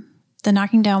program. The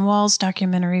Knocking Down Walls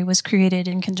documentary was created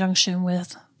in conjunction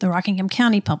with the Rockingham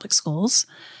County Public Schools.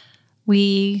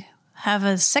 We have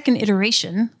a second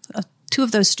iteration. 2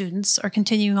 of those students are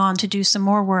continuing on to do some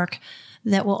more work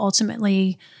that will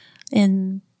ultimately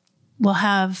we'll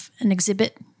have an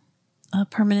exhibit, a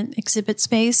permanent exhibit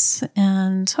space,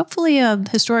 and hopefully a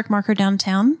historic marker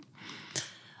downtown.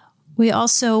 We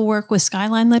also work with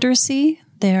Skyline Literacy.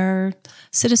 Their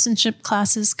citizenship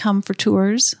classes come for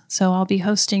tours. So I'll be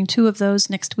hosting 2 of those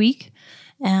next week.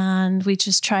 And we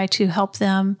just try to help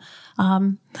them,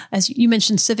 as you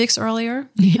mentioned civics earlier,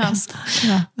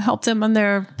 help them on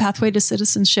their pathway to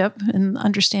citizenship and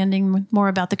understanding more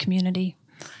about the community.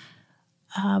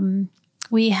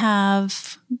 We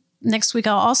have, next week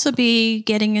I'll also be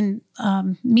getting in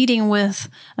meeting with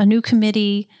a new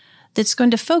committee that's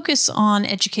going to focus on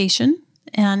education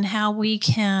and how we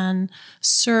can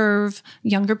serve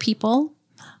younger people.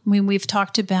 We've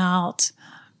talked about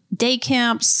day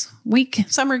camps,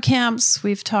 summer camps.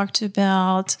 We've talked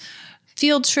about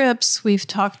field trips. We've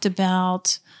talked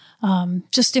about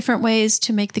just different ways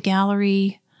to make the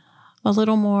gallery a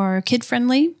little more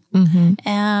kid-friendly.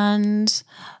 And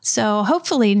so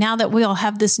hopefully now that we'll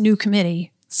have this new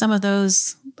committee, some of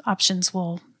those options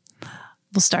will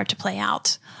start to play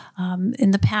out.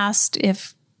 In the past,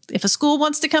 if a school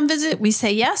wants to come visit, we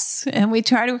say yes, and we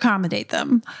try to accommodate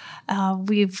them.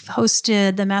 We've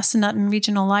hosted the Massanutten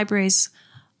Regional Library's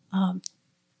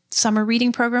summer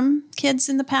reading program kids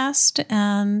in the past,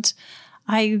 and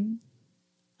I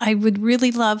would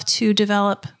really love to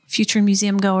develop future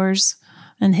museum goers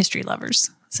and history lovers.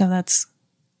 So it's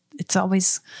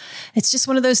just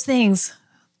one of those things.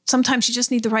 Sometimes you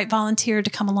just need the right volunteer to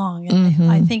come along,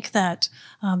 and I think that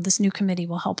this new committee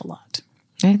will help a lot.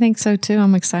 I think so too.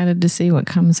 I'm excited to see what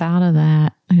comes out of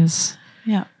that.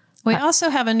 We also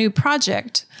have a new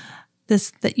project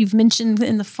that you've mentioned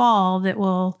in the fall that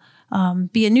will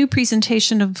be a new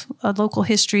presentation of a local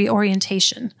history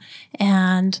orientation.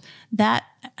 And that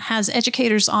has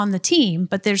educators on the team,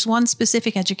 but there's one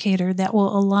specific educator that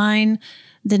will align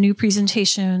the new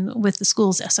presentation with the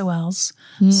school's SOLs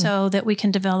so that we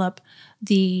can develop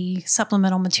the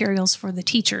supplemental materials for the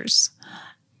teachers,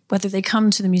 whether they come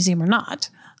to the museum or not.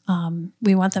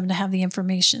 We want them to have the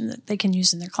information that they can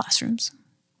use in their classrooms.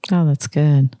 Oh, that's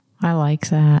good. I like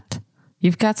that.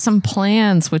 You've got some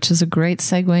plans, which is a great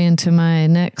segue into my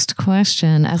next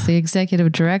question. As the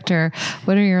executive director,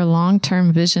 what are your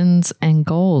long-term visions and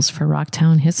goals for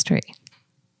Rocktown history?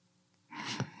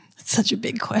 It's such a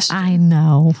big question. I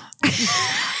know.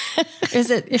 Is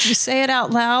it if you say it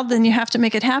out loud, then you have to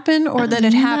make it happen, or that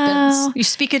it happens? You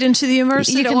speak it into the universe.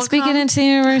 You can speak it into the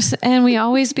universe, and we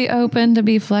always be open to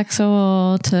be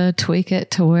flexible, to tweak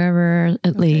it to wherever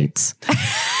it leads.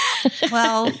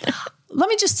 Well, let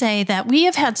me just say that we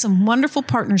have had some wonderful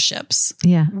partnerships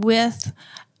with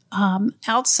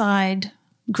outside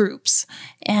groups.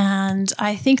 And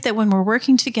I think that when we're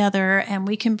working together and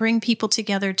we can bring people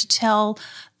together to tell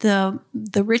the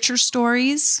richer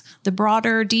stories, the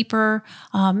broader, deeper,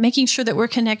 making sure that we're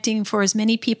connecting for as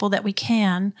many people that we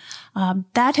can,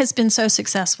 that has been so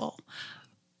successful.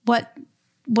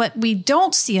 What we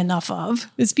don't see enough of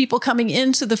is people coming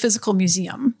into the physical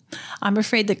museum. I'm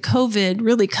afraid that COVID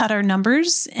really cut our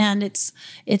numbers, and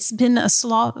it's been a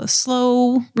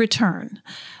slow return.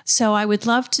 So I would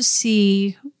love to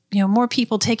see more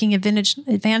people taking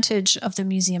advantage of the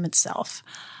museum itself.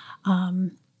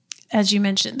 As you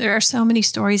mentioned, there are so many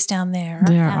stories down there,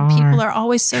 people are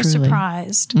always so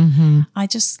surprised. Mm-hmm.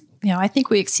 I think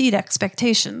we exceed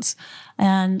expectations,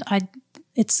 and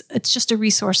It's just a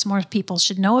resource more people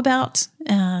should know about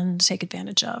and take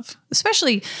advantage of.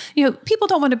 Especially, people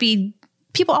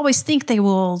always think they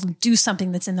will do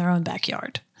something that's in their own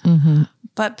backyard. Mm-hmm.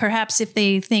 But perhaps if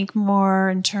they think more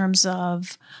in terms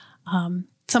of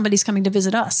somebody's coming to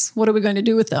visit us, what are we going to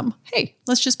do with them? Hey,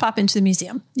 let's just pop into the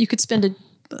museum. You could spend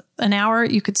an hour.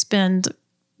 You could spend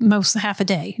most half a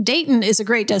day. Dayton is a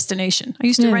great destination. I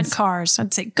used to rent cars.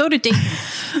 I'd say, go to Dayton.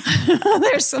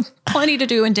 There's plenty to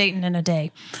do in Dayton in a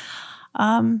day.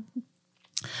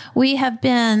 We have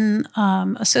been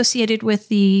associated with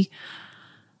the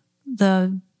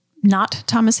Not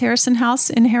Thomas Harrison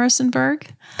House in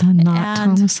Harrisonburg. The Not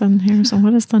Thomas Harrison.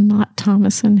 What is the Not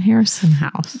Thomas Harrison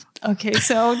House? Okay,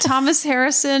 so Thomas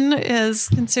Harrison is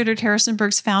considered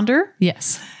Harrisonburg's founder.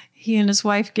 Yes. He and his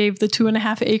wife gave the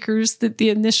 2.5 acres that the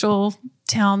initial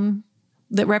town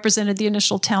that represented the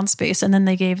initial town space, and then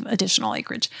they gave additional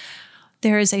acreage.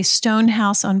 There is a stone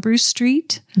house on Bruce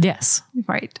Street. Yes.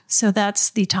 Right. So that's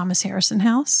the Thomas Harrison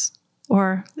House,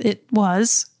 or it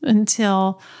was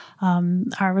until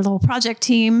our little project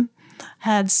team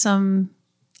had some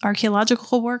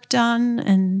archaeological work done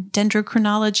and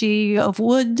dendrochronology of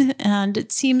wood, and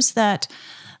it seems that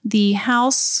the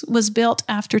house was built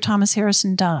after Thomas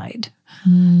Harrison died.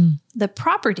 Mm. The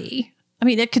property,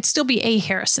 it could still be a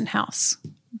Harrison house.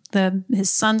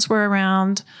 His sons were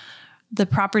around. The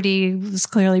property was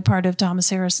clearly part of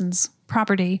Thomas Harrison's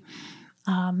property.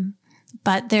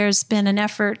 But there's been an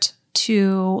effort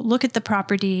to look at the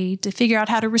property, to figure out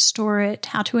how to restore it,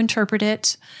 how to interpret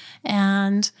it.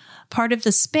 And part of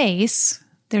the space,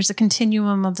 there's a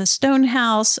continuum of the stone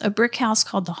house, a brick house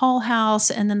called the Hall House,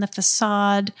 and then the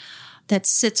facade that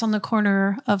sits on the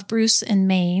corner of Bruce and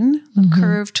Main, a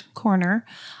curved corner,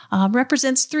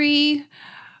 represents 3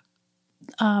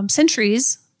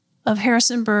 centuries of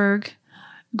Harrisonburg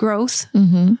growth,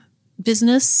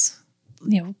 business.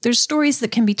 There's stories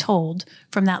that can be told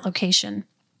from that location.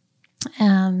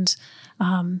 And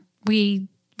we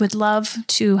would love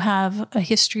to have a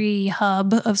history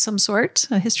hub of some sort,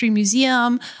 a history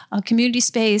museum, a community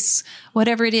space,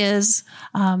 whatever it is.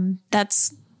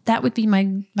 That would be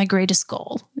my greatest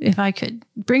goal. If I could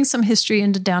bring some history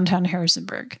into downtown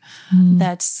Harrisonburg,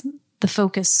 that's the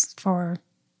focus for,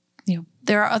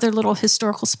 there are other little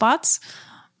historical spots,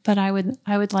 but I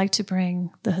would like to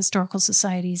bring the Historical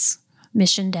Society's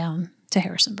mission down to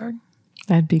Harrisonburg.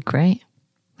 That'd be great.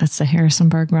 That's the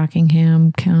Harrisonburg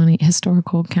Rockingham County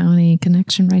Historical County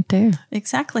connection right there.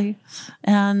 Exactly.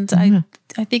 And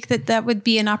I think that would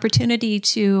be an opportunity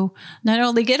to not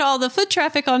only get all the foot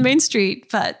traffic on Main Street,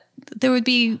 but there would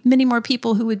be many more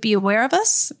people who would be aware of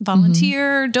us,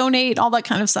 volunteer, donate, all that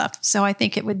kind of stuff. So I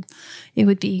think it would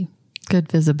be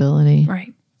good visibility.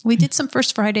 Right. We did some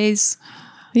First Fridays.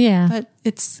 Yeah. But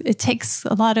it takes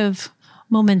a lot of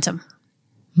momentum.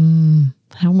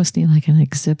 I almost need like an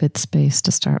exhibit space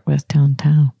to start with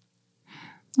downtown.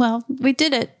 Well, we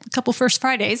did it a couple First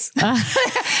Fridays.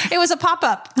 It was a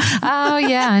pop-up. Oh,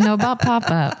 yeah. I know about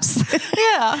pop-ups.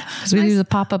 Yeah. Because we do the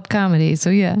pop-up comedy. So,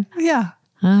 yeah. Yeah.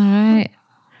 All right.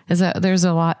 There's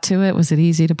a lot to it. Was it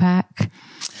easy to pack?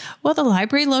 Well, the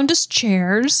library loaned us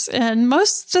chairs, and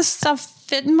most of the stuff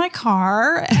fit in my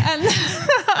car. And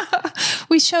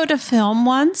we showed a film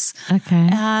once. Okay.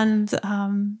 And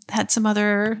had some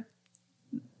other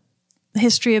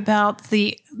history about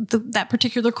that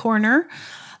particular corner.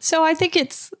 So I think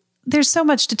there's so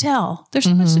much to tell. There's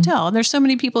so much to tell. And there's so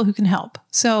many people who can help.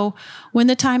 So when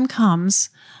the time comes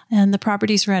and the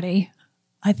property's ready,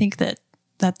 I think that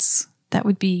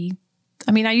would be,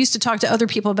 I mean, I used to talk to other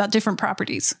people about different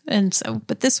properties.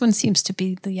 But this one seems to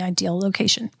be the ideal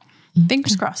location.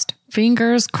 Fingers crossed.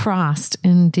 Fingers crossed,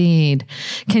 indeed.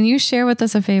 Can you share with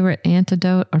us a favorite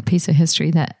anecdote or piece of history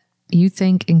that you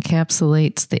think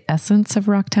encapsulates the essence of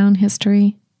Rocktown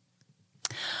history?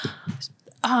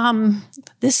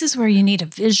 This is where you need a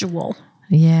visual.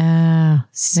 Yeah.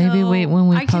 So maybe when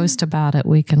we post about it,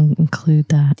 we can include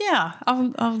that. Yeah,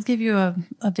 I'll give you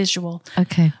a visual.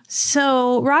 Okay.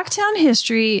 So Rocktown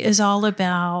history is all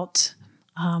about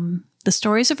the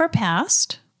stories of our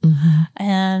past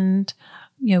and,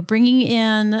 bringing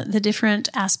in the different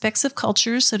aspects of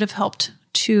cultures that have helped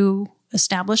to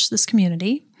establish this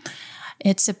community.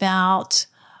 It's about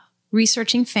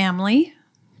researching family,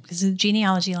 because of the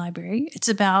genealogy library. It's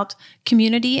about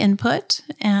community input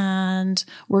and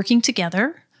working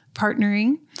together,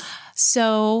 partnering.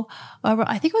 So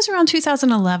I think it was around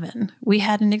 2011, we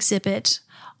had an exhibit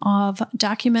of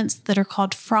documents that are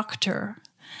called Froctor.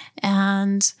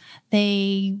 And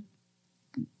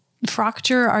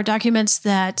Froctor are documents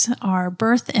that are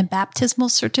birth and baptismal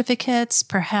certificates,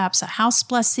 perhaps a house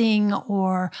blessing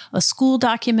or a school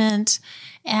document.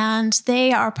 And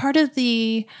they are part of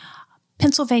the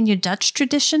Pennsylvania Dutch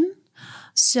tradition.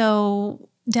 So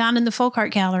down in the folk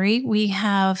art gallery, we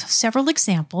have several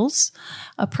examples.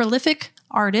 A prolific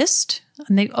artist,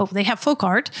 and they have folk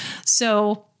art.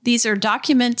 So these are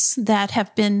documents that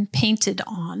have been painted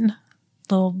on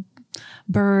little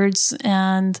birds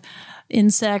and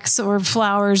insects or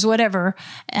flowers, whatever.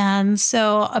 And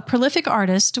so a prolific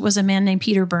artist was a man named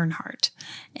Peter Bernhardt.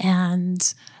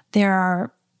 And there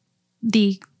are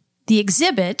the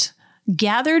exhibit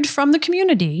gathered from the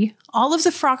community all of the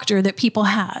Froctor that people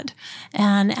had.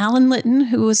 And Alan Litton,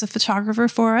 who was a photographer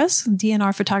for us,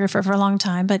 DNR photographer for a long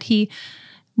time, but he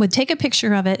would take a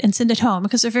picture of it and send it home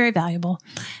because they're very valuable.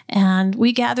 And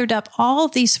we gathered up all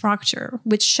of these Froctor,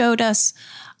 which showed us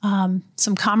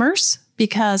some commerce,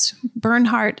 because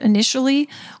Bernhardt initially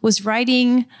was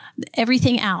writing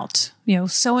everything out.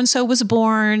 So-and-so was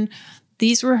born.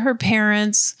 These were her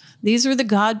parents. These were the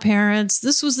godparents.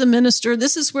 This was the minister.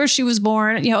 This is where she was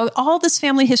born. All this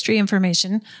family history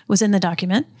information was in the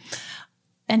document.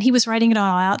 And he was writing it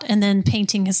all out and then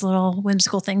painting his little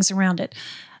whimsical things around it.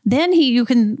 Then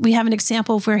we have an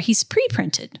example of where he's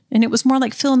pre-printed, and it was more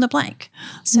like fill in the blank.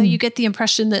 So you get the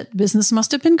impression that business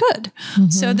must have been good.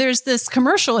 So there's this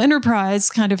commercial enterprise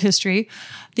kind of history,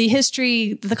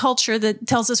 the culture that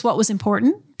tells us what was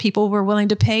important. People were willing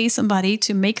to pay somebody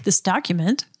to make this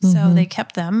document. So they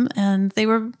kept them, and they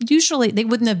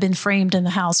wouldn't have been framed in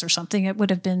the house or something. It would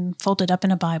have been folded up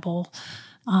in a Bible.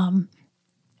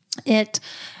 It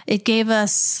gave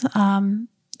us,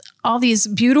 all these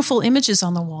beautiful images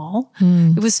on the wall.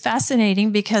 It was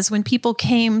fascinating because when people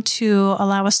came to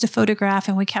allow us to photograph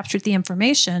and we captured the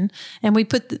information and we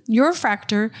put your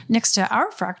Froctor next to our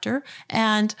Froctor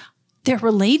and they're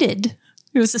related.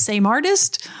 It was the same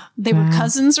artist. They were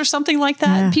cousins or something like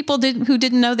that. Yeah. People who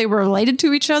didn't know they were related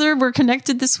to each other were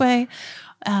connected this way.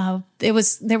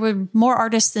 There were more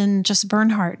artists than just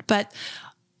Bernhardt. But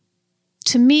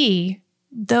to me,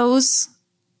 those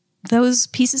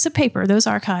pieces of paper, those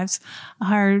archives,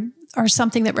 are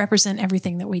something that represent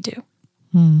everything that we do.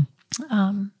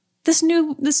 This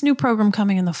new program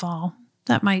coming in the fall,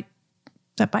 that might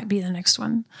be the next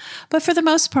one. But for the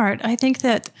most part, I think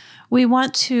that we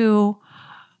want to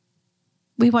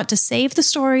save the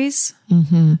stories,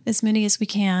 as many as we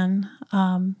can.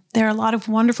 There are a lot of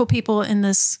wonderful people in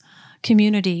this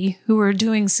community who are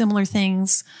doing similar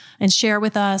things and share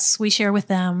with us. We share with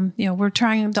them. We're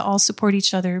trying to all support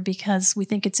each other because we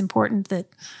think it's important that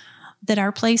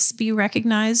our place be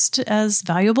recognized as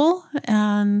valuable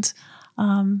and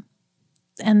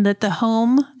that the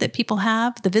home that people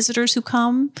have, the visitors who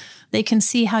come, they can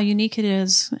see how unique it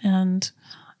is and,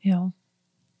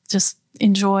 just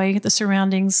enjoy the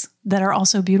surroundings that are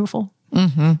also beautiful.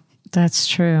 That's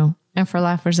true. And for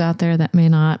laughers out there that may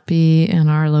not be in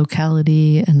our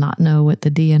locality and not know what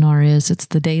the DNR is, it's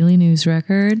the Daily News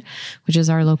Record, which is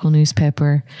our local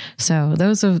newspaper. So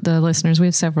those of the listeners, we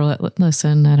have several that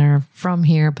listen that are from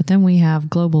here, but then we have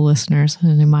global listeners,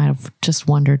 and you might have just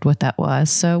wondered what that was.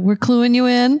 So we're cluing you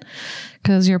in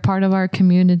because you're part of our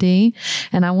community.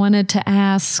 And I wanted to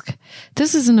ask,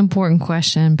 this is an important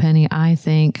question, Penny, I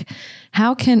think.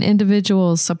 How can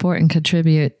individuals support and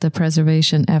contribute the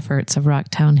preservation efforts of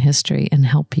Rocktown history and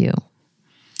help you?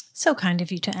 So kind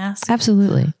of you to ask.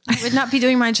 Absolutely. I would not be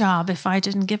doing my job if I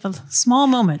didn't give a small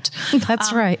moment.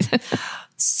 That's right.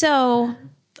 So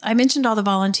I mentioned all the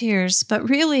volunteers, but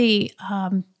really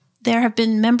there have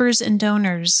been members and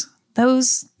donors.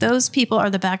 Those people are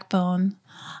the backbone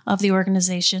of the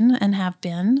organization and have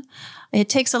been. It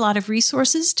takes a lot of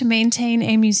resources to maintain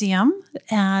a museum.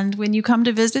 And when you come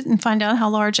to visit and find out how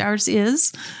large ours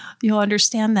is, you'll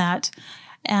understand that.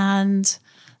 And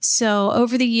so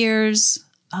over the years,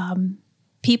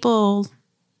 people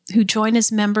who join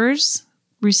as members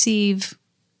receive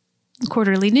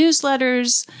quarterly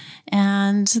newsletters,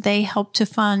 and they help to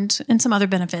fund, and some other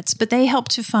benefits, but they help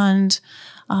to fund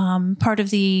part of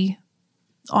the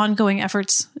ongoing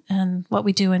efforts and what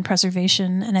we do in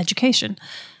preservation and education.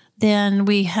 Then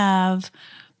we have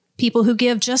people who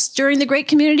give just during the Great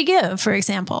Community Give, for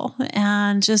example,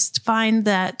 and just find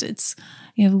that it's,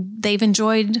 they've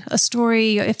enjoyed a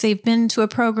story. If they've been to a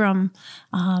program,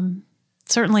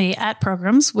 certainly at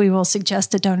programs, we will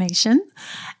suggest a donation,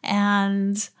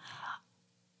 and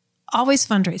always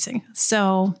fundraising.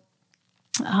 So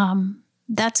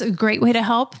that's a great way to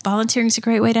help. Volunteering is a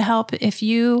great way to help. If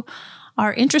you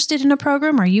are interested in a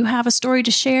program, or you have a story to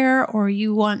share, or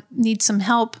you need some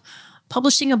help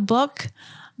publishing a book,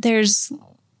 that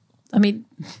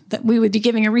we would be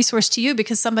giving a resource to you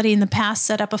because somebody in the past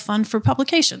set up a fund for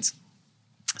publications.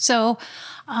 So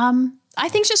I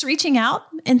think just reaching out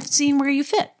and seeing where you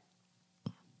fit.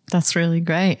 That's really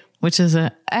great, which is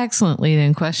an excellent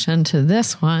lead-in question to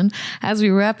this one. As we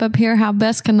wrap up here, how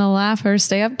best can the laughers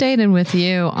stay updated with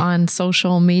you on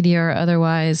social media or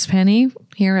otherwise? Penny,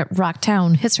 here at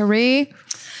Rocktown History.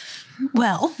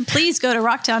 Well, please go to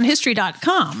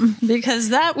rocktownhistory.com because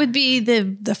that would be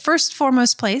the first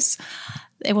foremost place.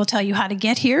 It will tell you how to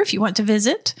get here if you want to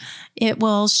visit. It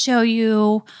will show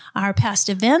you our past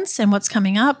events and what's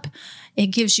coming up. It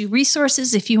gives you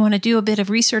resources if you want to do a bit of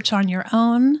research on your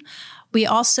own. We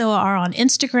also are on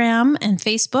Instagram and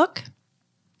Facebook,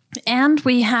 and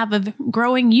we have a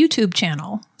growing YouTube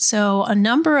channel. So a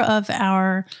number of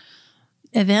our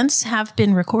events have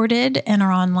been recorded and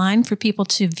are online for people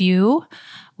to view.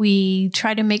 We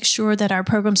try to make sure that our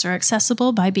programs are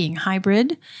accessible by being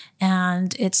hybrid,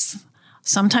 and it's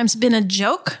sometimes been a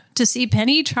joke to see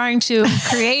Penny trying to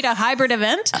create a hybrid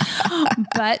event,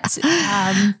 but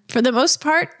for the most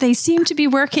part, they seem to be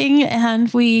working,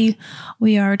 and we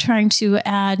are trying to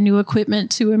add new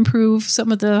equipment to improve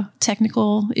some of the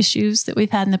technical issues that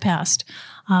we've had in the past.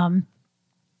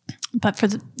 But for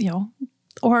the,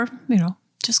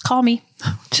 just call me.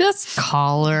 Just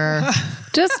call her.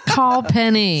 Just call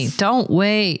Penny. Don't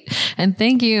wait. And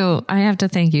thank you. I have to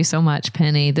thank you so much,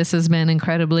 Penny. This has been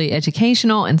incredibly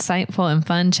educational, insightful, and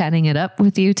fun chatting it up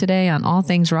with you today on all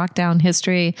things Rocktown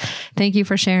history. Thank you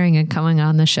for sharing and coming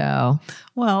on the show.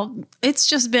 Well, it's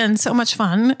just been so much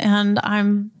fun, and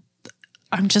I'm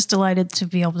just delighted to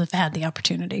be able to have had the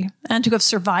opportunity and to have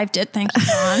survived it. Thank you,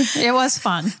 Dawn. It was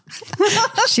fun.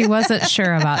 She wasn't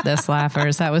sure about this,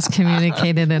 laughers. That was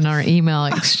communicated in our email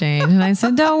exchange. And I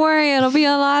said, don't worry, it'll be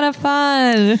a lot of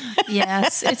fun.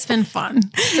 Yes, it's been fun.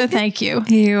 So thank you.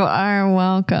 You are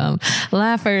welcome.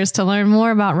 Laughers, to learn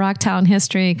more about Rocktown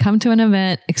history, come to an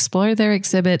event, explore their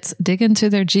exhibits, dig into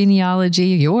their genealogy,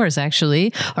 yours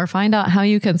actually, or find out how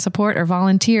you can support or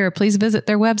volunteer, please visit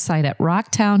their website at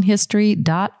rocktownhistory.org.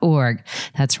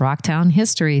 That's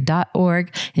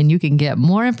rocktownhistory.org, and you can get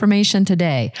more information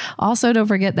today. Also, don't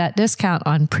forget that discount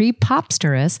on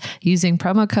Pre-Popsterous using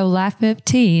promo code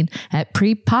LAUGH15 at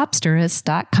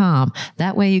prepopsterous.com.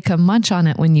 That way you can munch on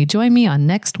it when you join me on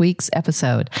next week's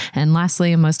episode. And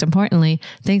lastly, and most importantly,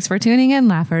 thanks for tuning in,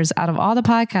 laughers. Out of all the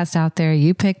podcasts out there,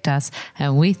 you picked us,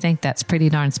 and we think that's pretty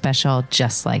darn special,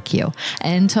 just like you.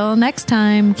 Until next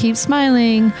time, keep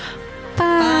smiling.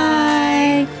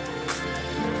 Bye.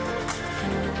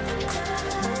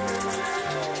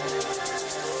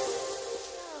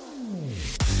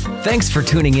 Thanks for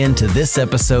tuning in to this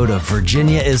episode of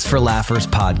Virginia is for Laughers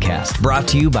podcast, brought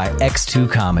to you by X2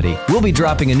 Comedy. We'll be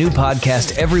dropping a new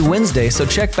podcast every Wednesday, so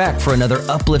check back for another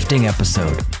uplifting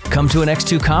episode. Come to an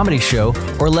X2 Comedy show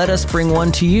or let us bring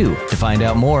one to you. To find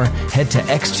out more, head to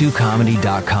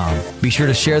x2comedy.com. Be sure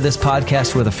to share this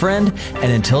podcast with a friend,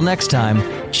 and until next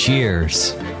time,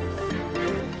 cheers.